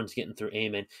anyone's getting through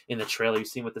Aemon. In the trailer, you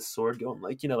see him with the sword going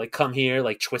like, like come here,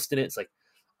 like twisting it. It's like,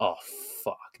 oh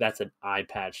fuck, that's an eye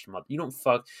patched mother. You don't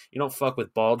fuck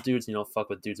with bald dudes, and you don't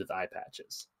fuck with dudes with eye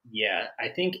patches. Yeah, I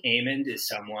think Aemond is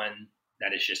someone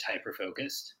that is just hyper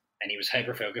focused, and he was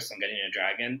hyper focused on getting a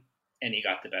dragon, and he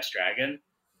got the best dragon,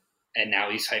 and now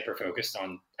he's hyper focused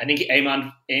on. I think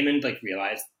Aemond like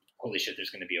realized, holy shit, there's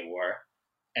going to be a war,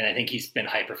 and I think he's been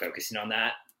hyper focusing on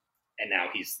that, and now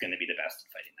he's going to be the best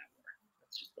at fighting that war.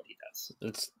 That's just what he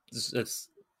does.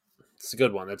 It's a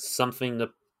good one. That's something to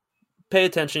pay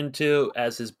attention to,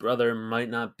 as his brother might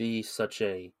not be such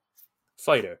a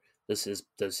fighter. Does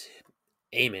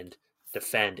Aemond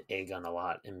defend Aegon a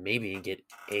lot, and maybe get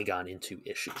Aegon into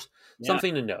issues? Yeah.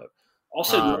 Something to note.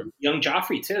 Also, young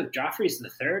Joffrey too. Joffrey's the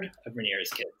third of Rhaenyra's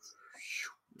kids.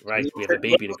 Right, we have a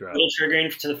baby to grow. A little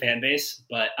triggering to the fan base,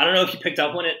 but I don't know if you picked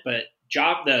up on it. But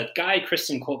the guy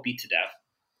Kristen Cole beat to death,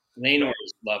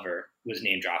 Laenor's lover, was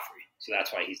named Joffrey, so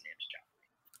that's why he's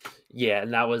named Joffrey. Yeah,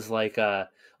 and that was like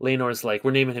Laenor's like,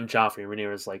 we're naming him Joffrey, and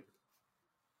Rhaenyra's like,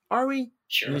 are we?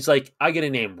 Sure. And he's like, I get to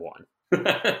name one.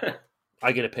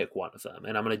 I get to pick one of them,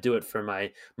 and I'm going to do it for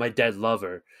my dead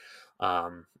lover.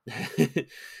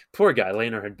 Poor guy.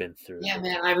 Laenor had been through. Yeah,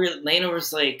 man. Laenor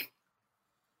was like,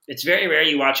 it's very rare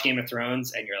you watch Game of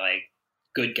Thrones and you're like,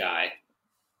 good guy.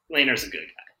 Laenor's a good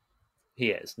guy. He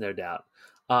is, no doubt.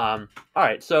 All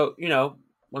right, so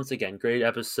once again, great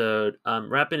episode.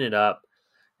 Wrapping it up.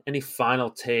 Any final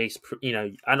takes?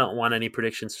 I don't want any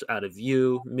predictions out of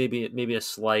you. Maybe a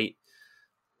slight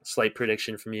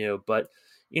prediction from you, but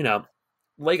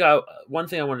one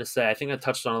thing I wanted to say, I think I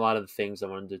touched on a lot of the things I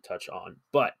wanted to touch on,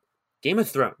 but Game of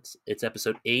Thrones, it's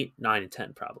episode 8, 9, and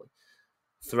 10 probably.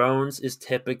 Thrones is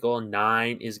typical.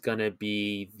 9 is going to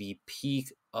be the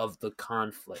peak of the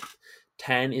conflict.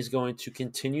 10 is going to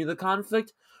continue the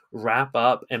conflict, wrap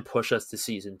up, and push us to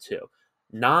season 2.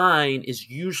 9 is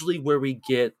usually where we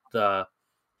get the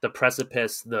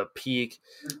precipice, the peak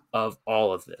of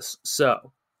all of this.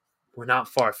 So we're not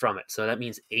far from it. So that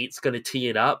means 8's going to tee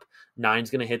it up.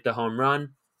 9's going to hit the home run.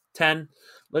 10,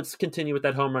 let's continue with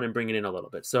that home run and bring it in a little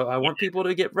bit. So I want people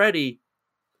to get ready.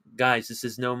 Guys, this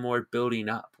is no more building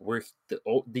up.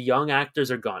 The young actors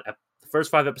are gone. The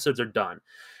first 5 episodes are done.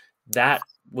 That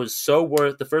was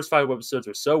the first 5 episodes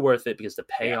were so worth it because the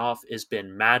payoff has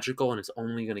been magical and it's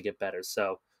only going to get better.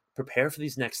 So prepare for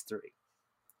these next 3.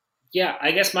 Yeah,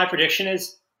 I guess my prediction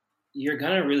is you're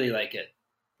going to really like it.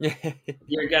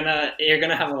 You're gonna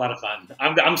have a lot of fun.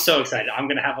 I'm so excited. I'm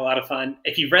gonna have a lot of fun.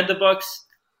 If you've read the books,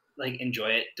 like, enjoy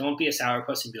it. Don't be a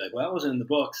sourpuss and be like, well, it wasn't in the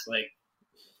books. Like,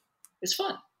 it's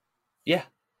fun. Yeah.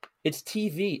 It's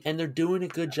TV, and they're doing a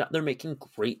good job. They're making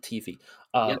great TV.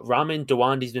 Ramin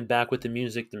Djawadi's been back with the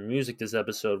music. The music this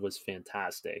episode was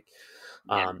fantastic.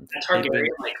 Yeah, that's Targaryen,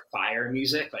 like fire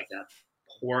music, like that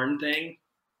horn thing.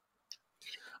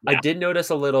 Yeah. I did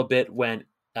notice a little bit when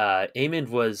Aemond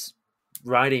was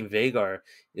riding Vhagar.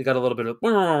 It got a little bit of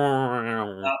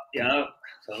yeah,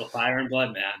 a little fire and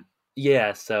blood, man.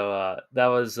 Yeah, so that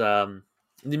was the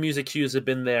music cues have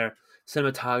been there.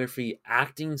 Cinematography,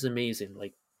 acting's amazing.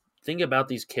 Like, think about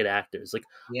these kid actors. Like,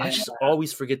 I just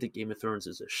always forget that Game of Thrones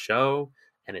is a show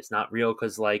and it's not real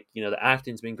because, like, the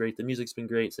acting's been great, the music's been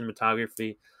great, cinematography,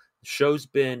 the show's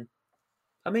been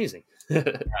amazing.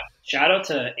 Shout out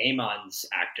to Aemon's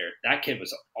actor. That kid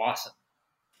was awesome.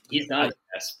 He's not the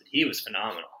best, but he was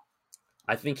phenomenal.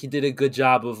 I think he did a good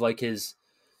job of like his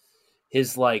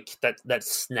like that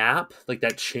snap, like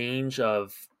that change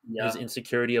of his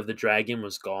insecurity of the dragon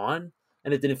was gone,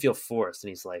 and it didn't feel forced. And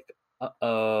he's like,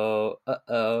 uh-oh,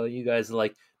 you guys are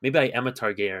like, maybe I am a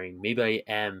Targaryen, maybe I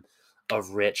am a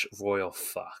rich royal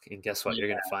fuck. And guess what? You're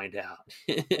gonna find out.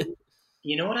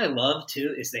 You know what I love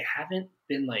too is they haven't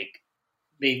been like,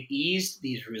 they've eased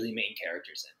these really main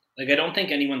characters in. Like, I don't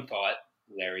think anyone thought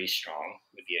Larry Strong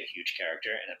would be a huge character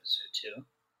in episode 2,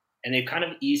 and they've kind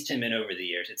of eased him in over the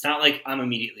years. It's not like I'm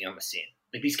immediately on the scene.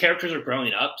 Like, these characters are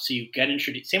growing up, so you get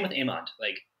introduced. Same with Aemond,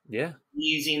 like,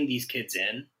 easing these kids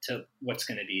in to what's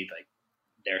going to be like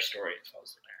their story as well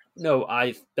as their No,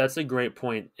 parents. that's a great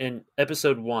point. In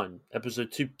episode 1,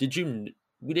 episode 2,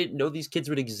 we didn't know these kids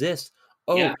would exist.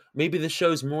 Maybe the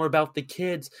show's more about the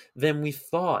kids than we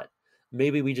thought.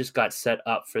 Maybe we just got set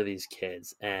up for these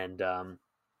kids, and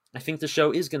I think the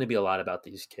show is going to be a lot about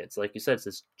these kids. Like you said, it's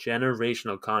this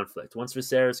generational conflict. Once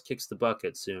Viserys kicks the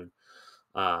bucket soon,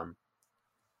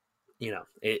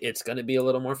 it's going to be a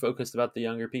little more focused about the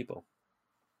younger people.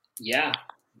 Yeah.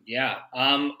 Yeah.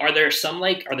 Are there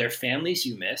families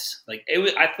you miss? Like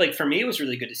for me, it was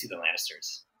really good to see the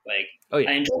Lannisters. Like, Oh yeah.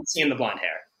 I enjoyed seeing the blonde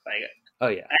hair. Like, Oh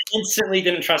yeah. I instantly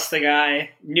didn't trust the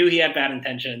guy. Knew he had bad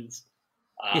intentions.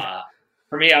 Yeah.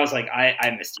 For me, I was like,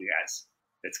 I missed you guys.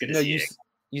 It's good to see you.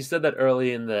 You said that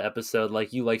early in the episode,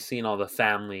 like you like seeing all the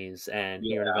families and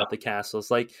hearing about the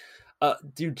castles. Like,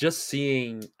 dude, just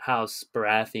seeing House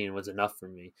Baratheon was enough for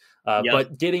me.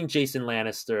 But getting Jason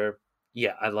Lannister,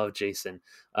 yeah, I love Jason.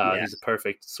 He's a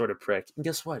perfect sort of prick. And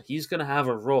guess what? He's gonna have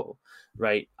a role,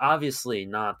 right? Obviously,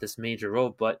 not this major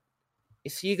role, but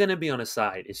is he going to be on his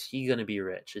side? Is he going to be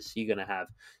rich? Is he going to have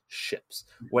ships?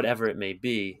 Whatever it may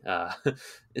be.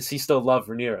 Is he still love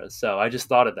Rhaenyra? So I just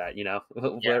thought of that, you know.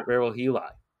 Where will he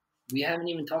lie? We haven't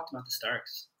even talked about the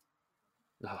Starks.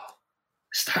 Oh.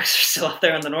 The Starks are still up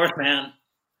there in the north, man.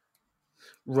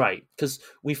 Right, because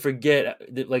we forget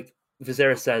that, like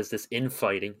Viserys says, this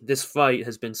infighting, this fight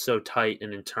has been so tight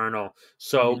and internal,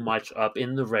 so much up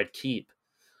in the Red Keep.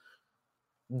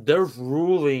 They're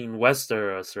ruling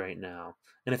Westeros right now.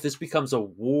 And if this becomes a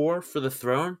war for the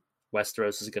throne,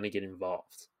 Westeros is going to get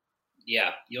involved.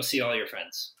 Yeah, you'll see all your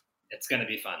friends. It's going to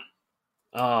be fun.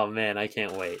 Oh, man, I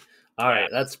can't wait. All right,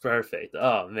 that's perfect.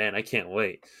 Oh, man, I can't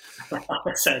wait. I'm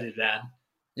excited, man.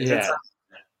 Yeah.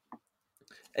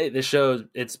 Hey, the show,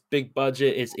 it's big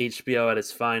budget. It's HBO at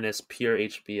its finest, pure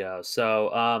HBO.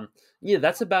 So, yeah,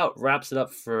 that's about wraps it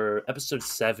up for episode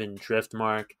 7,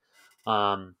 Driftmark.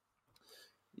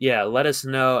 Yeah, let us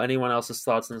know anyone else's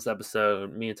thoughts on this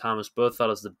episode. Me and Thomas both thought it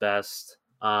was the best.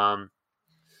 I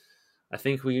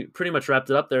think we pretty much wrapped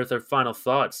it up there with our final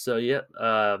thoughts. So, yeah,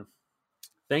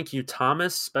 thank you,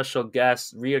 Thomas, special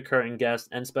guest, reoccurring guest,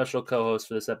 and special co-host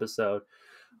for this episode.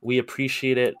 We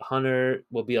appreciate it. Hunter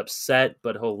will be upset,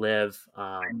 but he'll live.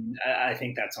 I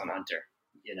think that's on Hunter,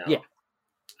 you know? Yeah.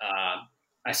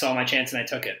 I saw my chance and I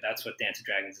took it. That's what Dance of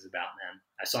Dragons is about, man.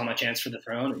 I saw my chance for the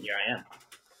throne, and here I am.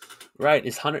 Right.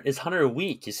 Is Hunter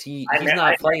weak? Is he's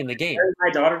not playing the game? I married my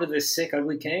daughter to this sick,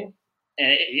 ugly king.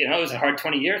 And, it was a hard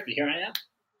 20 years, but here I am.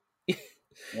 You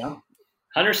know?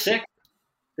 Hunter's sick.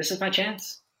 This is my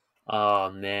chance.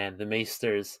 Oh, man. The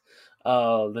Maesters.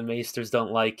 Oh, the Maesters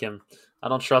don't like him. I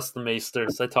don't trust the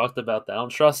Maesters. I talked about that. I don't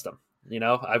trust them. You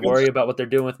know, I worry about what they're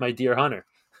doing with my dear Hunter.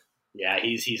 Yeah,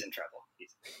 he's in trouble.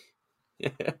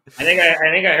 I think I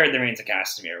heard the Reigns of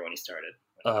Castamere when he started.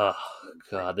 Oh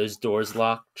God, those doors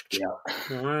locked. Yeah.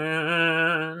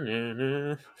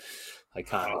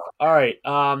 Iconic. All right.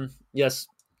 Yes.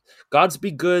 Gods be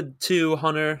good to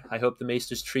Hunter. I hope the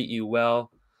Maesters treat you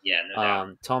well. Yeah. No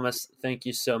doubt. Thomas, thank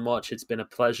you so much. It's been a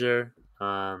pleasure.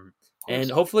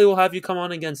 And hopefully we'll have you come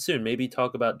on again soon. Maybe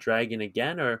talk about Dragon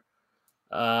again, or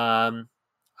I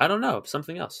don't know,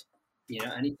 something else.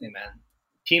 Anything, man.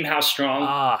 Team House Strong.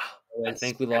 I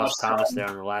think we lost Thomas there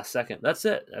on the last second. That's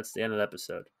it. That's the end of the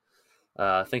episode.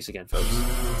 Thanks again, folks.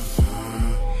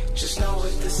 Just know what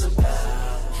this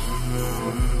about.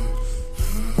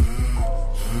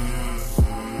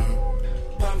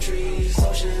 Palm trees,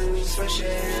 oceans, fresh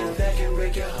air.